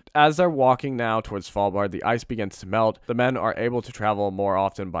 So as they're walking now towards Svalbard, the ice begins to melt. The men are able to travel more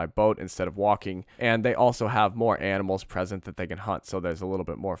often by boat instead of walking, and they also have more animals present that they can hunt, so there's a little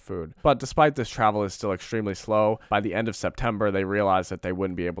bit more food. But despite this, travel is still extremely slow. By the end of September, they realized that they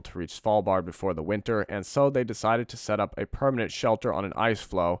wouldn't be able to reach Svalbard before the winter, and so they decided to set up a permanent shelter on an ice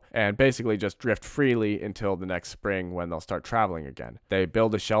floe and basically just drift freely until the next spring when they'll start traveling again. They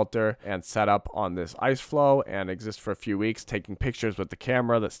build a shelter and set up on this ice floe and exist for a few weeks, taking pictures with the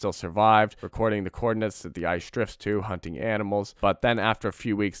camera that still survived, recording the coordinates that the ice drifts to, hunting animals. But then after a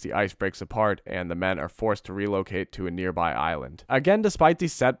few weeks, the ice breaks apart apart, and the men are forced to relocate to a nearby island. Again, despite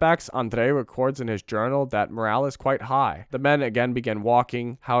these setbacks, Andre records in his journal that morale is quite high. The men again began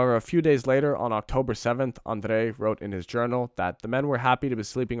walking. However, a few days later, on October 7th, Andre wrote in his journal that the men were happy to be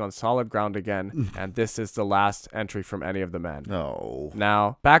sleeping on solid ground again, and this is the last entry from any of the men. No.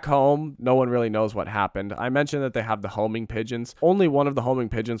 Now, back home, no one really knows what happened. I mentioned that they have the homing pigeons. Only one of the homing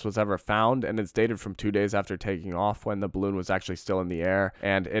pigeons was ever found, and it's dated from 2 days after taking off when the balloon was actually still in the air,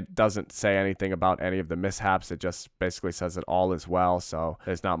 and it doesn't say anything about any of the mishaps. It just basically says that all is well, so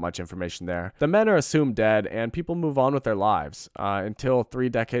there's not much information there. The men are assumed dead, and people move on with their lives until 3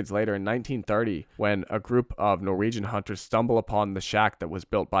 decades later in 1930, when a group of Norwegian hunters stumble upon the shack that was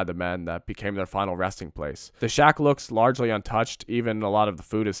built by the men that became their final resting place. The shack looks largely untouched. Even a lot of the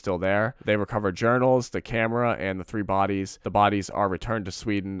food is still there. They recover journals, the camera, and the 3 bodies. The bodies are returned to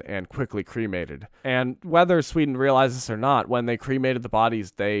Sweden and quickly cremated. And whether Sweden realizes this or not, when they cremated the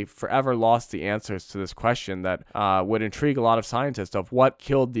bodies, they forever lost the answers to this question that would intrigue a lot of scientists of what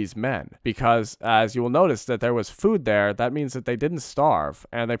killed these men. Because as you will notice that there was food there, that means that they didn't starve,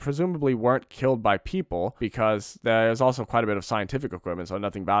 and they presumably weren't killed by people because there's also quite a bit of scientific equipment, so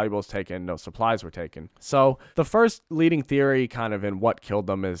nothing valuable was taken, no supplies were taken. So the first leading theory kind of in what killed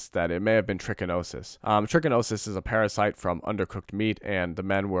them is that it may have been trichinosis. Trichinosis is a parasite from undercooked meat, and the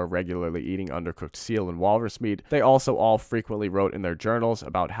men were regularly eating undercooked seal and walrus meat. They also all frequently wrote in their journals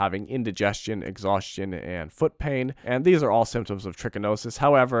about having indigestion, exhaustion, and foot pain, and these are all symptoms of trichinosis.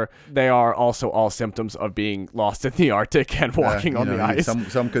 However, they are also all symptoms of being lost in the Arctic and walking on the ice.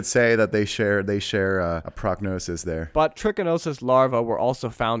 Some could say that they share a prognosis there. But trichinosis larvae were also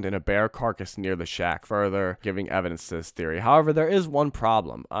found in a bear carcass near the shack, further giving evidence to this theory. However, there is one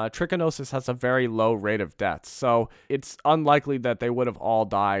problem. Trichinosis has a very low rate of deaths, so it's unlikely that they would have all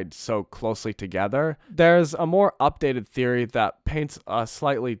died so closely together. There's a more updated theory that paints a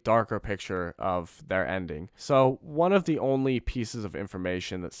slightly darker picture of their ending. So one of the only pieces of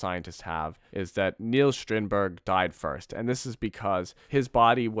information that scientists have is that Niels Strindberg died first, and this is because his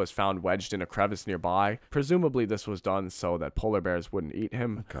body was found wedged in a crevice nearby. Presumably this was done so that polar bears wouldn't eat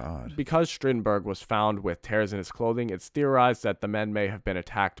him. Oh, God. Because Strindberg was found with tears in his clothing, it's theorized that the men may have been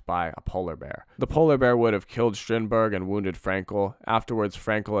attacked by a polar bear. The polar bear would have killed Strindberg and wounded Frankel. Afterwards,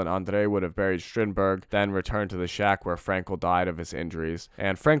 Frankel and Andre would have buried Strindberg, then returned to the shack where Frankel died of his injuries.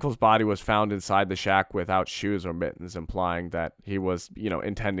 And Frankel's body was found inside the shack without shoes or mittens, implying that he was,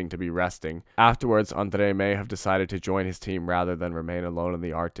 intending to be resting. Afterwards, Andre may have decided to join his team rather than remain alone in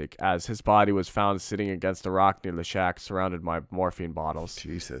the Arctic, as his body was found sitting against a rock near the shack, surrounded by morphine bottles.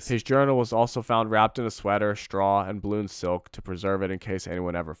 Jesus. His journal was also found wrapped in a sweater, straw, and balloon silk to preserve it in case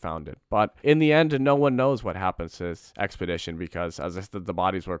anyone ever found it. But in the end, no one knows what happened to this expedition because, as I said, the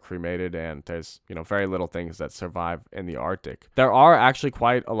bodies were cremated and there's, very little things that survive in the Arctic. There are actually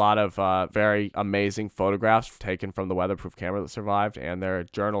quite a lot of very amazing photographs taken from the weatherproof camera that survived, and their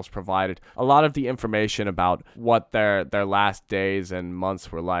journals provided a lot of the information about what their last days and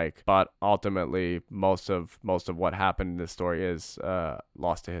months were like. But ultimately, most of what happened in this story is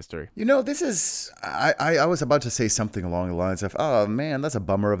lost to history. This is... I was about to say something along the lines of, oh man, that's a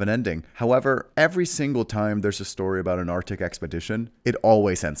bummer of an ending. However, every single time there's a story about an Arctic expedition, it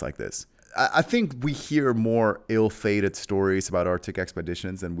always ends like this. I think we hear more ill-fated stories about Arctic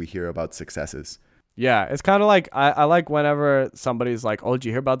expeditions than we hear about successes. Yeah, it's kind of like, I like whenever somebody's like, oh, did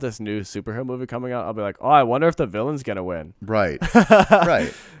you hear about this new superhero movie coming out? I'll be like, oh, I wonder if the villain's going to win. Right,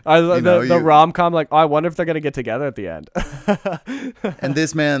 right. The rom-com, like, oh, I wonder if they're going to get together at the end. And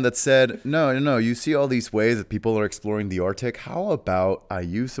this man that said, no, you see all these ways that people are exploring the Arctic. How about I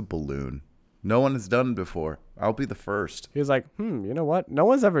use a balloon? No one has done it before. I'll be the first. He was like, you know what? No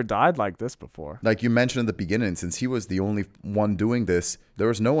one's ever died like this before. Like you mentioned at the beginning, since he was the only one doing this, there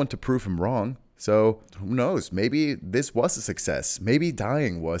was no one to prove him wrong. So who knows? Maybe this was a success. Maybe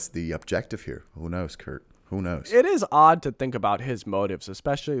dying was the objective here. Who knows, Kurt? Who knows? It is odd to think about his motives,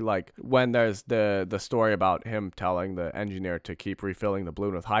 especially like when there's the story about him telling the engineer to keep refilling the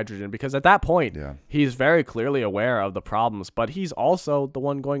balloon with hydrogen, because at that point, he's very clearly aware of the problems, but he's also the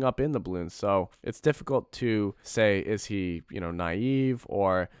one going up in the balloon. So it's difficult to say, is he, naive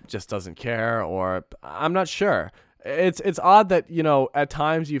or just doesn't care, or I'm not sure. It's odd that, at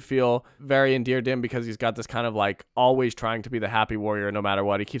times you feel very endeared to him because he's got this kind of like always trying to be the happy warrior no matter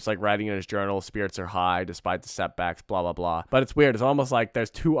what. He keeps like writing in his journal, spirits are high despite the setbacks, blah, blah, blah. But it's weird. It's almost like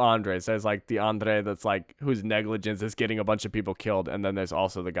there's two Andres. There's like the Andre that's like, whose negligence is getting a bunch of people killed. And then there's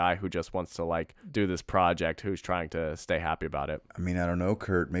also the guy who just wants to like do this project, who's trying to stay happy about it. I mean, I don't know,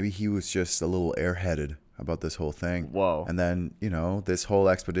 Kurt. Maybe he was just a little airheaded. about this whole thing. Whoa. And then, this whole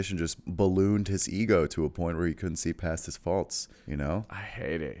expedition just ballooned his ego to a point where he couldn't see past his faults, I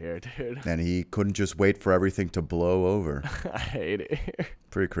hate it here, dude. And he couldn't just wait for everything to blow over. I hate it here.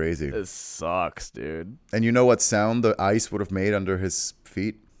 Pretty crazy. This sucks, dude. And you know what sound the ice would have made under his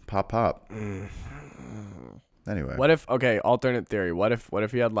feet? Pop, pop. Anyway. Alternate theory. What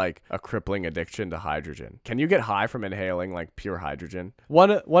if you had like a crippling addiction to hydrogen? Can you get high from inhaling like pure hydrogen? One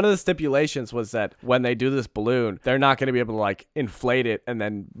of the stipulations was that when they do this balloon, they're not going to be able to like inflate it and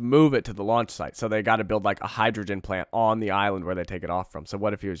then move it to the launch site. So they got to build like a hydrogen plant on the island where they take it off from. So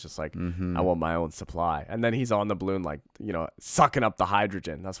what if he was just like, I want my own supply? And then he's on the balloon like, sucking up the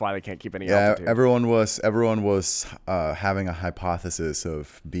hydrogen. That's why they can't keep any altitude. Everyone was having a hypothesis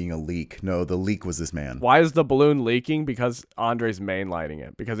of being a leak. No, the leak was this man. Why is the balloon leaking? Because Andre's mainlighting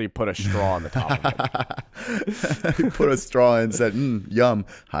it, because he put a straw on the top of it. He put a straw in and said, yum,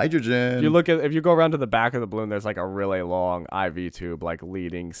 hydrogen. If you go around to the back of the balloon, there's like a really long IV tube like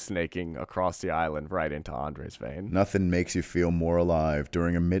snaking across the island right into Andre's vein. Nothing makes you feel more alive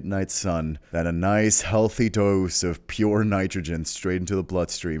during a midnight sun than a nice healthy dose of pure nitrogen straight into the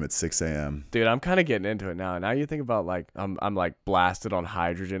bloodstream at 6 a.m. Dude, I'm kind of getting into it now. Now you think about like I'm like blasted on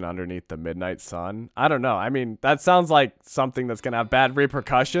hydrogen underneath the midnight sun. I don't know. I mean, that sounds like something that's going to have bad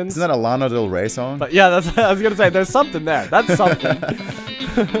repercussions. Isn't that a Lana Del Rey song? But yeah, I was going to say, there's something there. That's something.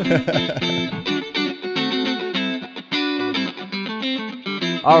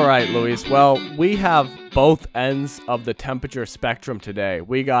 All right, Luis. Well, we have both ends of the temperature spectrum today.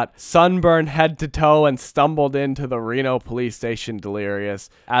 We got sunburned head to toe and stumbled into the Reno police station delirious,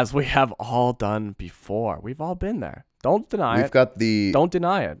 as we have all done before. We've all been there. Don't deny it. We've got the... Don't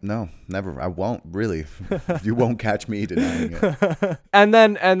deny it. No, never. I won't, really. You won't catch me denying it. And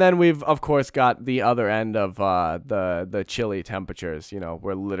then we've, of course, got the other end of the chilly temperatures.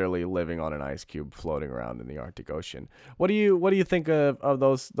 We're literally living on an ice cube floating around in the Arctic Ocean. What do you think of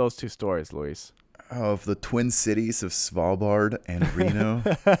those two stories, Luis? Of the twin cities of Svalbard and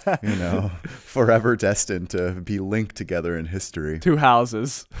Reno, forever destined to be linked together in history. Two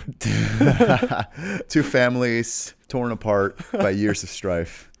houses. Two families torn apart by years of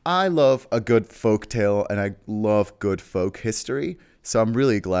strife. I love a good folk tale and I love good folk history. So I'm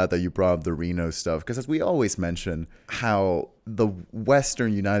really glad that you brought up the Reno stuff, because as we always mention, how the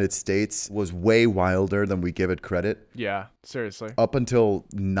Western United States was way wilder than we give it credit. Yeah, seriously. Up until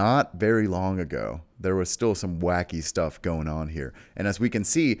not very long ago, there was still some wacky stuff going on here. And as we can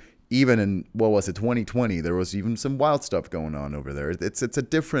see, even in, 2020, there was even some wild stuff going on over there. It's a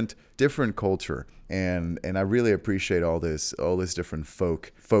different culture. And I really appreciate all this different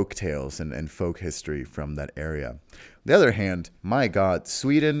folk tales and folk history from that area. On the other hand, my God,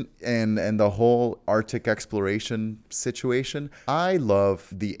 Sweden and the whole Arctic exploration situation, I love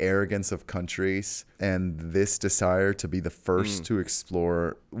the arrogance of countries and this desire to be the first to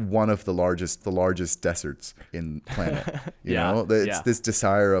explore one of the largest deserts in the planet. It's this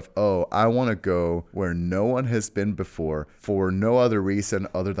desire of, I want to go where no one has been before for no other reason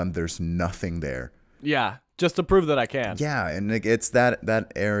other than there's nothing there. Yeah, just to prove that I can. Yeah, and it's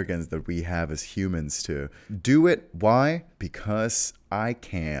that arrogance that we have as humans to do it. Why? Because I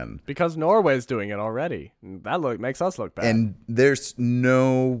can. Because Norway's doing it already. That makes us look bad. And there's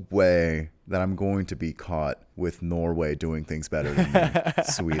no way that I'm going to be caught with Norway doing things better than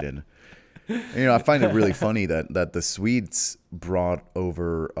Sweden. I find it really funny that the Swedes brought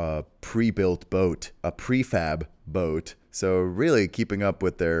over a pre-built boat, a prefab boat. So really keeping up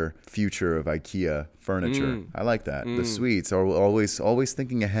with their future of IKEA furniture. I like that. The Swedes are always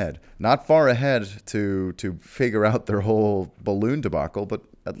thinking ahead. Not far ahead to figure out their whole balloon debacle, but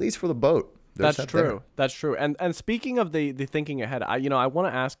at least for the boat. That's true. That's true. And speaking of the thinking ahead, I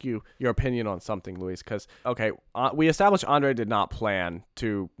want to ask you your opinion on something, Luis, because, we established Andre did not plan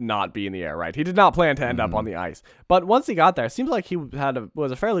to not be in the air, right? He did not plan to end up on the ice. But once he got there, it seems like he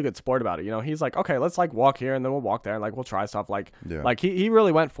was a fairly good sport about it. He's like, okay, let's like walk here and then we'll walk there and like we'll try stuff. Like he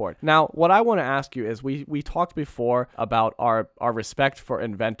really went for it. Now, what I want to ask you is we talked before about our respect for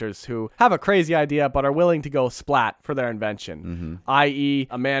inventors who have a crazy idea but are willing to go splat for their invention, i.e.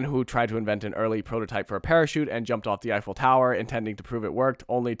 a man who tried to invent an early prototype for a parachute and jumped off the Eiffel Tower intending to prove it worked,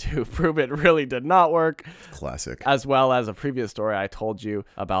 only to prove it really did not work. Classic. As well as a previous story I told you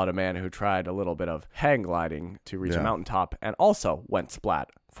about a man who tried a little bit of hang gliding to reach a mountaintop and also went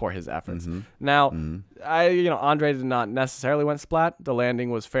splat for his efforts. Now, Andre did not necessarily went splat. The landing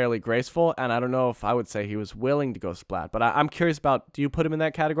was fairly graceful, and I don't know if I would say he was willing to go splat. But I'm curious about, do you put him in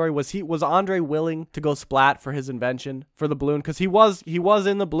that category? Was Andre willing to go splat for his invention for the balloon? Because he was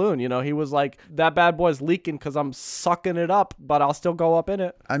in the balloon. He was like, that bad boy's leaking because I'm sucking it up, but I'll still go up in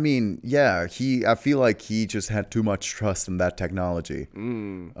it. I mean, yeah, I feel like he just had too much trust in that technology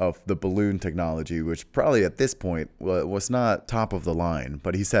of the balloon technology, which probably at this point was not top of the line.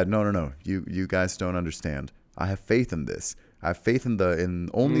 But he said, no, you guys don't understand. I have faith in this. I have faith in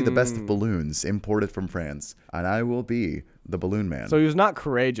only the best of balloons imported from France, and I will be the balloon man. So he was not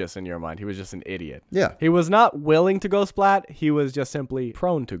courageous in your mind. He was just an idiot. Yeah. He was not willing to go splat. He was just simply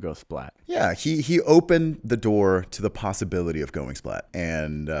prone to go splat. Yeah, he opened the door to the possibility of going splat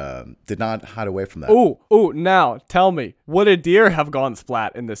and did not hide away from that. Ooh, now tell me, would a deer have gone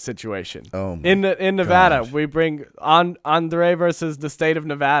splat in this situation? Oh my in Nevada, God. we bring Andre versus the state of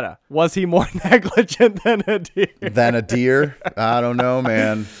Nevada. Was he more negligent than a deer? I don't know,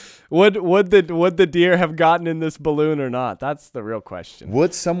 man. Would the deer have gotten in this balloon or not? That's the real question.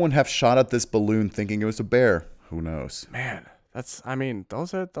 Would someone have shot at this balloon thinking it was a bear? Who knows? Man, those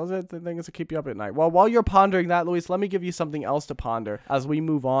are the things that keep you up at night. Well, while you're pondering that, Luis, let me give you something else to ponder as we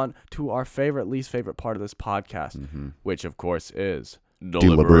move on to our least favorite part of this podcast, which of course is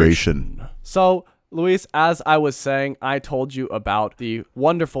deliberation. So, Luis, as I was saying, I told you about the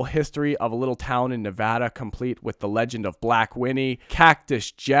wonderful history of a little town in Nevada, complete with the legend of Black Winnie, Cactus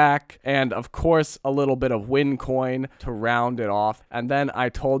Jack, and of course a little bit of Wincoin to round it off. And then I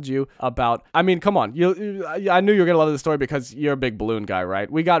told you about, come on, I knew you were going to love this story because you're a big balloon guy, right?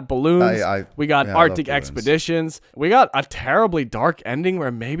 We got balloons, we got Arctic expeditions, we got a terribly dark ending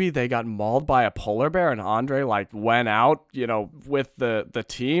where maybe they got mauled by a polar bear and Andre went out, with the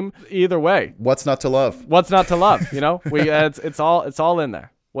team. Either way. What's not to love? What's not to love? It's all in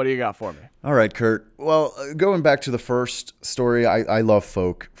there. What do you got for me? All right, Kurt. Well, going back to the first story, I love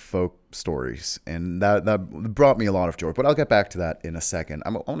folk stories, and that brought me a lot of joy. But I'll get back to that in a second. I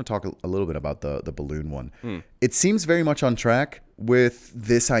want to talk a little bit about the balloon one. It seems very much on track with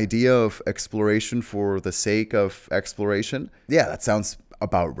this idea of exploration for the sake of exploration. Yeah, that sounds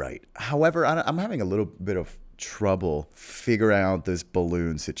about right. However, I'm having a little bit of trouble figuring out this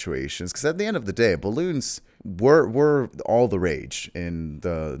balloon situations, because at the end of the day, balloons were all the rage in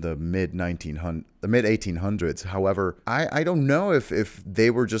the mid 1800s. However, I don't know if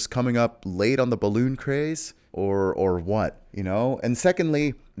they were just coming up late on the balloon craze or what, And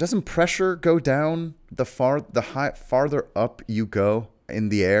secondly, doesn't pressure go down farther up you go in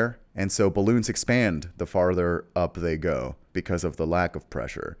the air? And so balloons expand the farther up they go because of the lack of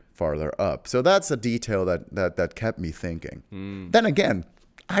pressure farther up. So that's a detail that kept me thinking. Then again,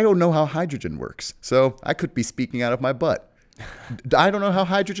 I don't know how hydrogen works. So I could be speaking out of my butt. I don't know how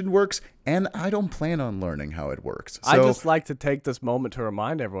hydrogen works, and I don't plan on learning how it works. So, I just like to take this moment to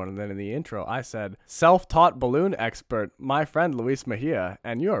remind everyone, and then in the intro, I said, self-taught balloon expert, my friend Luis Mejia,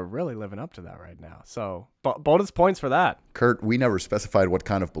 and you are really living up to that right now. So bonus points for that. Kurt, we never specified what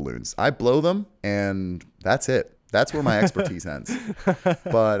kind of balloons. I blow them, and that's it. That's where my expertise ends.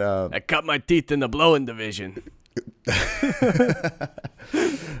 But I cut my teeth in the blowing division.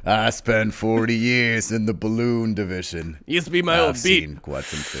 I spent 40 years in the balloon division. Used to be my old beat. I've seen quite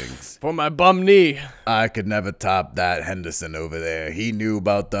some things. For my bum knee. I could never top that Henderson over there. He knew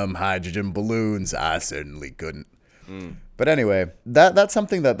about them hydrogen balloons. I certainly couldn't. But anyway, that's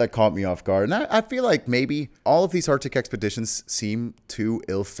something that caught me off guard. And I feel like maybe all of these Arctic expeditions seem too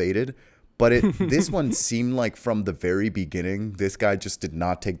ill-fated. But this one seemed like from the very beginning, this guy just did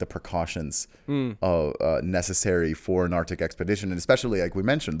not take the precautions necessary for an Arctic expedition. And especially, like we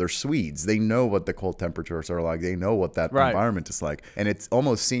mentioned, they're Swedes. They know what the cold temperatures are like. They know what that environment is like. And it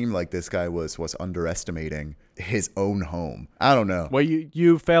almost seemed like this guy was underestimating his own home. I don't know. Well,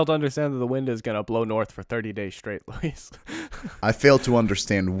 you failed to understand that the wind is going to blow north for 30 days straight, Luis. I fail to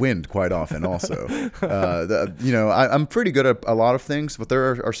understand wind quite often also. I'm pretty good at a lot of things, but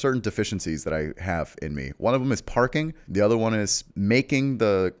there are certain deficiencies that I have in me. One of them is parking. The other one is making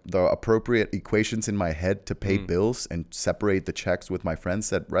the appropriate equations in my head to pay bills and separate the checks with my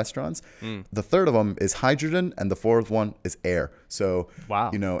friends at restaurants. The third of them is hydrogen, and the fourth one is air. So,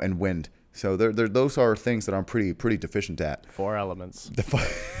 and wind. So those are things that I'm pretty deficient at. 4 elements.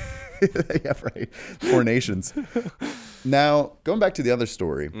 Yeah, right. 4 nations. Now, going back to the other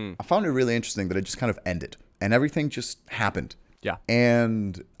story, I found it really interesting that it just kind of ended and everything just happened. Yeah.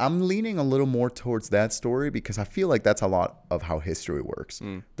 And I'm leaning a little more towards that story because I feel like that's a lot of how history works.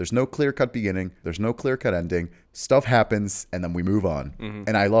 There's no clear-cut beginning. There's no clear-cut ending. Stuff happens, and then we move on.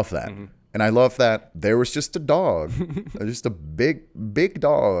 And I love that. And I love that there was just a dog, just a big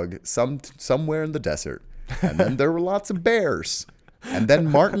dog somewhere in the desert. And then there were lots of bears. And then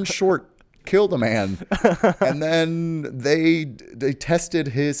Martin Short killed a man. And then they tested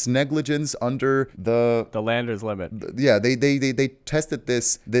his negligence under the Lander's limit. They tested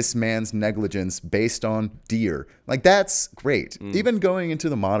this man's negligence based on deer. Like, that's great. Even going into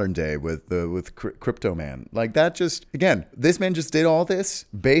the modern day with Crypto Man, like, that just, again, this man just did all this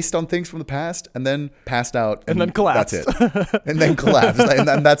based on things from the past and then passed out and then collapsed. That's it. And then collapsed.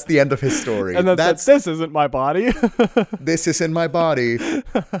 and that's the end of his story. And then this isn't my body. This isn't my body.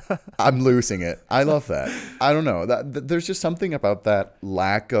 I'm losing it. I love that. I don't know. There's just something about that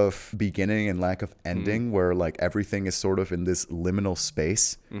lack of beginning and lack of ending where, like, everything is sort of in this liminal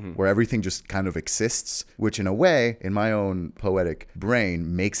space where everything just kind of exists, which in a way, in my own poetic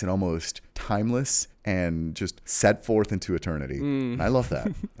brain, makes it almost timeless and just set forth into eternity. And I love that.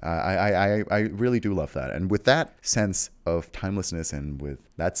 I really do love that. And with that sense of timelessness and with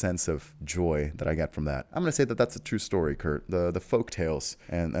that sense of joy that I get from that, I'm going to say that that's a true story, Kurt. The folk tales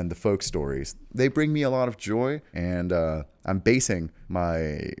and the folk stories, they bring me a lot of joy, and I'm basing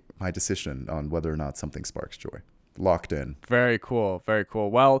my decision on whether or not something sparks joy. Locked in. Very cool. Very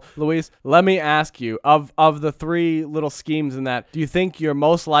cool. Well, Luis, let me ask you, of the three little schemes in that, do you think you're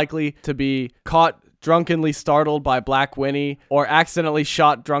most likely to be caught drunkenly startled by Black Winnie, or accidentally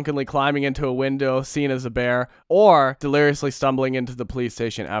shot drunkenly climbing into a window seen as a bear, or deliriously stumbling into the police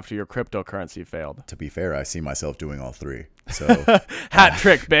station after your cryptocurrency failed? To be fair, I see myself doing all three. So hat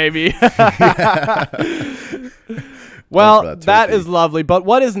trick, baby. Well, that is lovely. But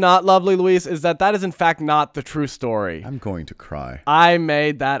what is not lovely, Luis, is that is in fact not the true story. I'm going to cry. I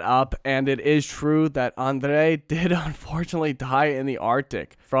made that up, and it is true that Andre did unfortunately die in the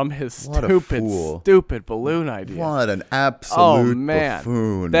Arctic from his stupid balloon idea. What an absolute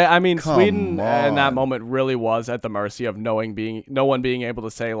buffoon. Sweden in that moment really was at the mercy of no one being able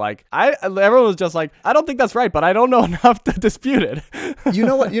to say, like, everyone was just like, I don't think that's right, but I don't know enough to dispute it. You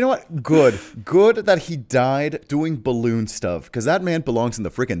know what? Good that he died doing balloon stuff, because that man belongs in the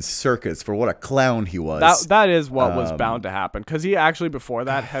freaking circus for what a clown he was. That is what was bound to happen, because he actually before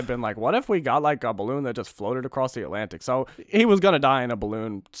that had been like, what if we got like a balloon that just floated across the Atlantic? So he was gonna die in a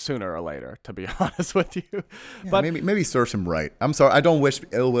balloon sooner or later, to be honest with you. Yeah, but maybe serves him right. I'm sorry, I don't wish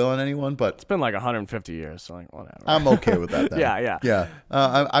ill will on anyone, but it's been like 150 years, so like whatever. I'm okay with that then. Yeah.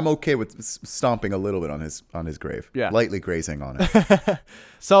 I'm okay with stomping a little bit on his grave. Yeah, lightly grazing on it.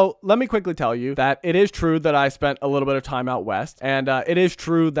 So let me quickly tell you that it is true that I spent a little bit of time out west, and it is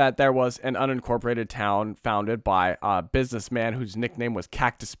true that there was an unincorporated town founded by a businessman whose nickname was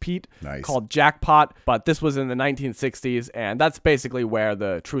Cactus Pete, called Jackpot, but this was in the 1960s, and that's basically where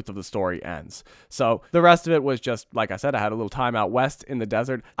the truth of the story ends. So the rest of it was just, like I said, I had a little time out west in the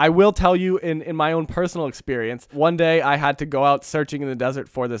desert. I will tell you in my own personal experience, one day I had to go out searching in the desert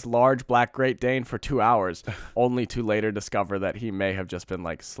for this large black Great Dane for 2 hours, only to later discover that he may have just been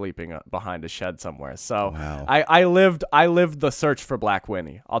like sleeping behind a shed somewhere. So wow. I lived the search for Black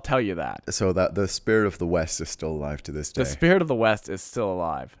Winnie. I'll tell you that. So that the spirit of the West is still alive to this day. The spirit of the West is still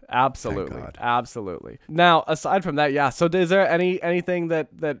alive. Absolutely. Absolutely. Now, aside from that, yeah. So is there anything that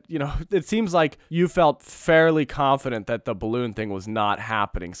it seems like you felt fairly confident that the balloon thing was not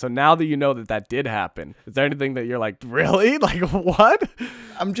happening. So now that you know that did happen, is there anything that you're like, really? Like, what?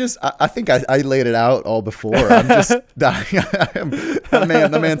 I think I laid it out all before. I'm just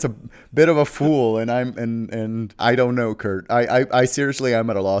the man's a bit of a fool, and I don't know, Kurt. I seriously am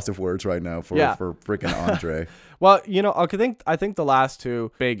at a loss of words right now for freaking Andre. Well, I think the last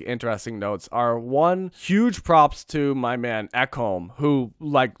two big interesting notes are, one, huge props to my man Ekholm, who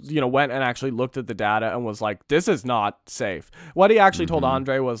went and actually looked at the data and was like, this is not safe. What he actually told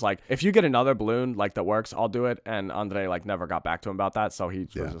Andre was like, if you get another balloon like that works, I'll do it. And Andre never got back to him about that, so he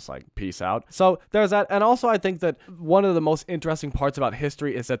was just like, peace out. So there's that. And also I think that one of the most interesting parts about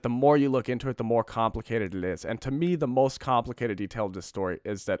history is that the more you look into it, the more complicated it is. And to me, the most complicated detail of this story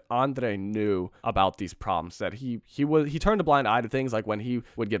is that Andre knew about these problems, that he turned a blind eye to things, like when he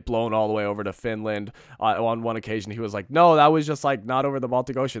would get blown all the way over to Finland. On one occasion, he was like, no, that was just like not over the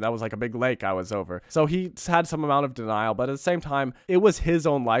Baltic Ocean. That was like a big lake I was over. So he had some amount of denial, but at the same time, it was his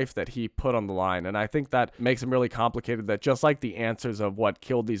own life that he put on the line. And I think that makes him really complicated, that just like the answers of what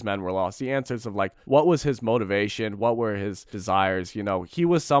killed these men were lost, the answers of like, what was his motivation? What were his desires? He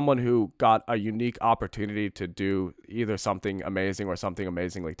was someone who got a unique opportunity to do either something amazing or something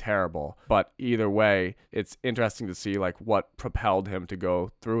amazingly terrible. But either way, it's interesting to see like what propelled him to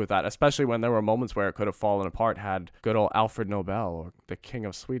go through with that, especially when there were moments where it could have fallen apart had good old Alfred Nobel or the King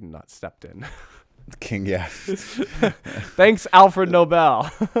of Sweden not stepped in. King, yeah. Thanks, Alfred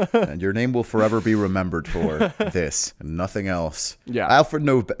Nobel. And your name will forever be remembered for this and nothing else. Yeah.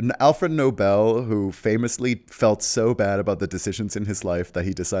 Alfred Nobel, who famously felt so bad about the decisions in his life that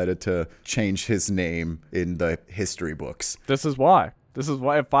he decided to change his name in the history books. This is why.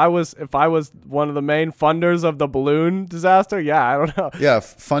 If I was one of the main funders of the balloon disaster, yeah, I don't know. Yeah,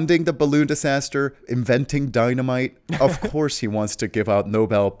 funding the balloon disaster, inventing dynamite. Of course he wants to give out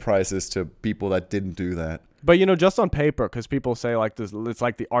Nobel Prizes to people that didn't do that. But, just on paper, because people say like this, it's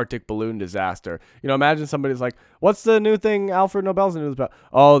like the Arctic balloon disaster. Imagine somebody's like, what's the new thing Alfred Nobel's news about?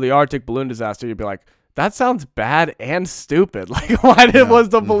 Oh, the Arctic balloon disaster. You'd be like, that sounds bad and stupid. Like, was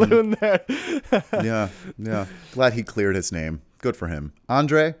the balloon there? Yeah. Glad he cleared his name. Good for him.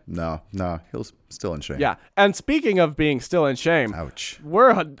 Andre? No, he'll still in shame. Yeah. And speaking of being still in shame, ouch.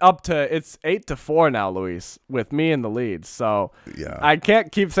 We're up to, it's 8-4 now, Luis, with me in the lead. So yeah. I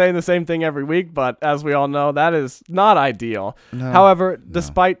can't keep saying the same thing every week, but as we all know, that is not ideal. No, However,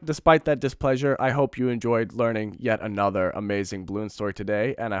 despite that displeasure, I hope you enjoyed learning yet another amazing balloon story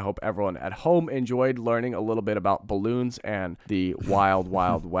today. And I hope everyone at home enjoyed learning a little bit about balloons and the wild,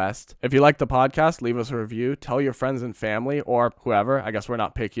 wild west. If you like the podcast, leave us a review. Tell your friends and family or whoever. I guess we're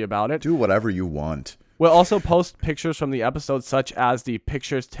not picky about it. Do whatever you want. We'll also post pictures from the episode, such as the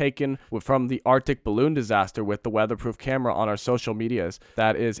pictures taken from the Arctic balloon disaster with the weatherproof camera on our social medias.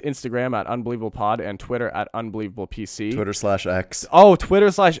 That is Instagram at UnbelievablePod and Twitter at UnbelievablePC. Twitter/X. Oh,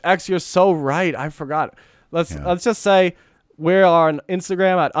 Twitter/X. You're so right. I forgot. Let's just say we're on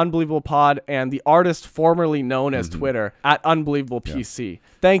Instagram at UnbelievablePod and the artist formerly known as Twitter at UnbelievablePC. Yeah.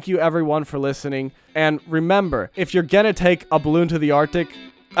 Thank you, everyone, for listening. And remember, if you're going to take a balloon to the Arctic,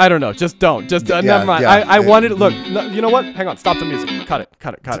 I don't know. Just don't. Never mind. Yeah, I wanted. Look. No, you know what? Hang on. Stop the music. Cut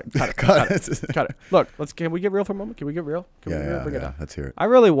it. Look. Can we get real for a moment? Can we get real? Bring it down. Let's hear it. I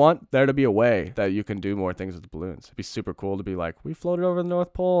really want there to be a way that you can do more things with balloons. It'd be super cool to be like, we floated over the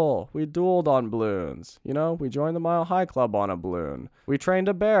North Pole. We dueled on balloons. We joined the Mile High Club on a balloon. We trained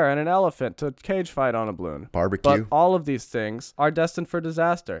a bear and an elephant to cage fight on a balloon. Barbecue. But all of these things are destined for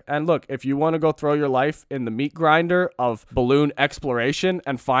disaster. And look, if you want to go throw your life in the meat grinder of balloon exploration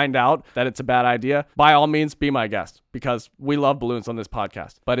and find out that it's a bad idea, by all means, be my guest, because we love balloons on this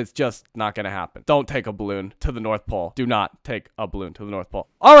podcast, but it's just not going to happen. Don't take a balloon to the North Pole. Do not take a balloon to the North Pole.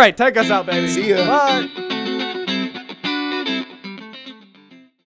 All right, take us out, baby. See ya. Bye.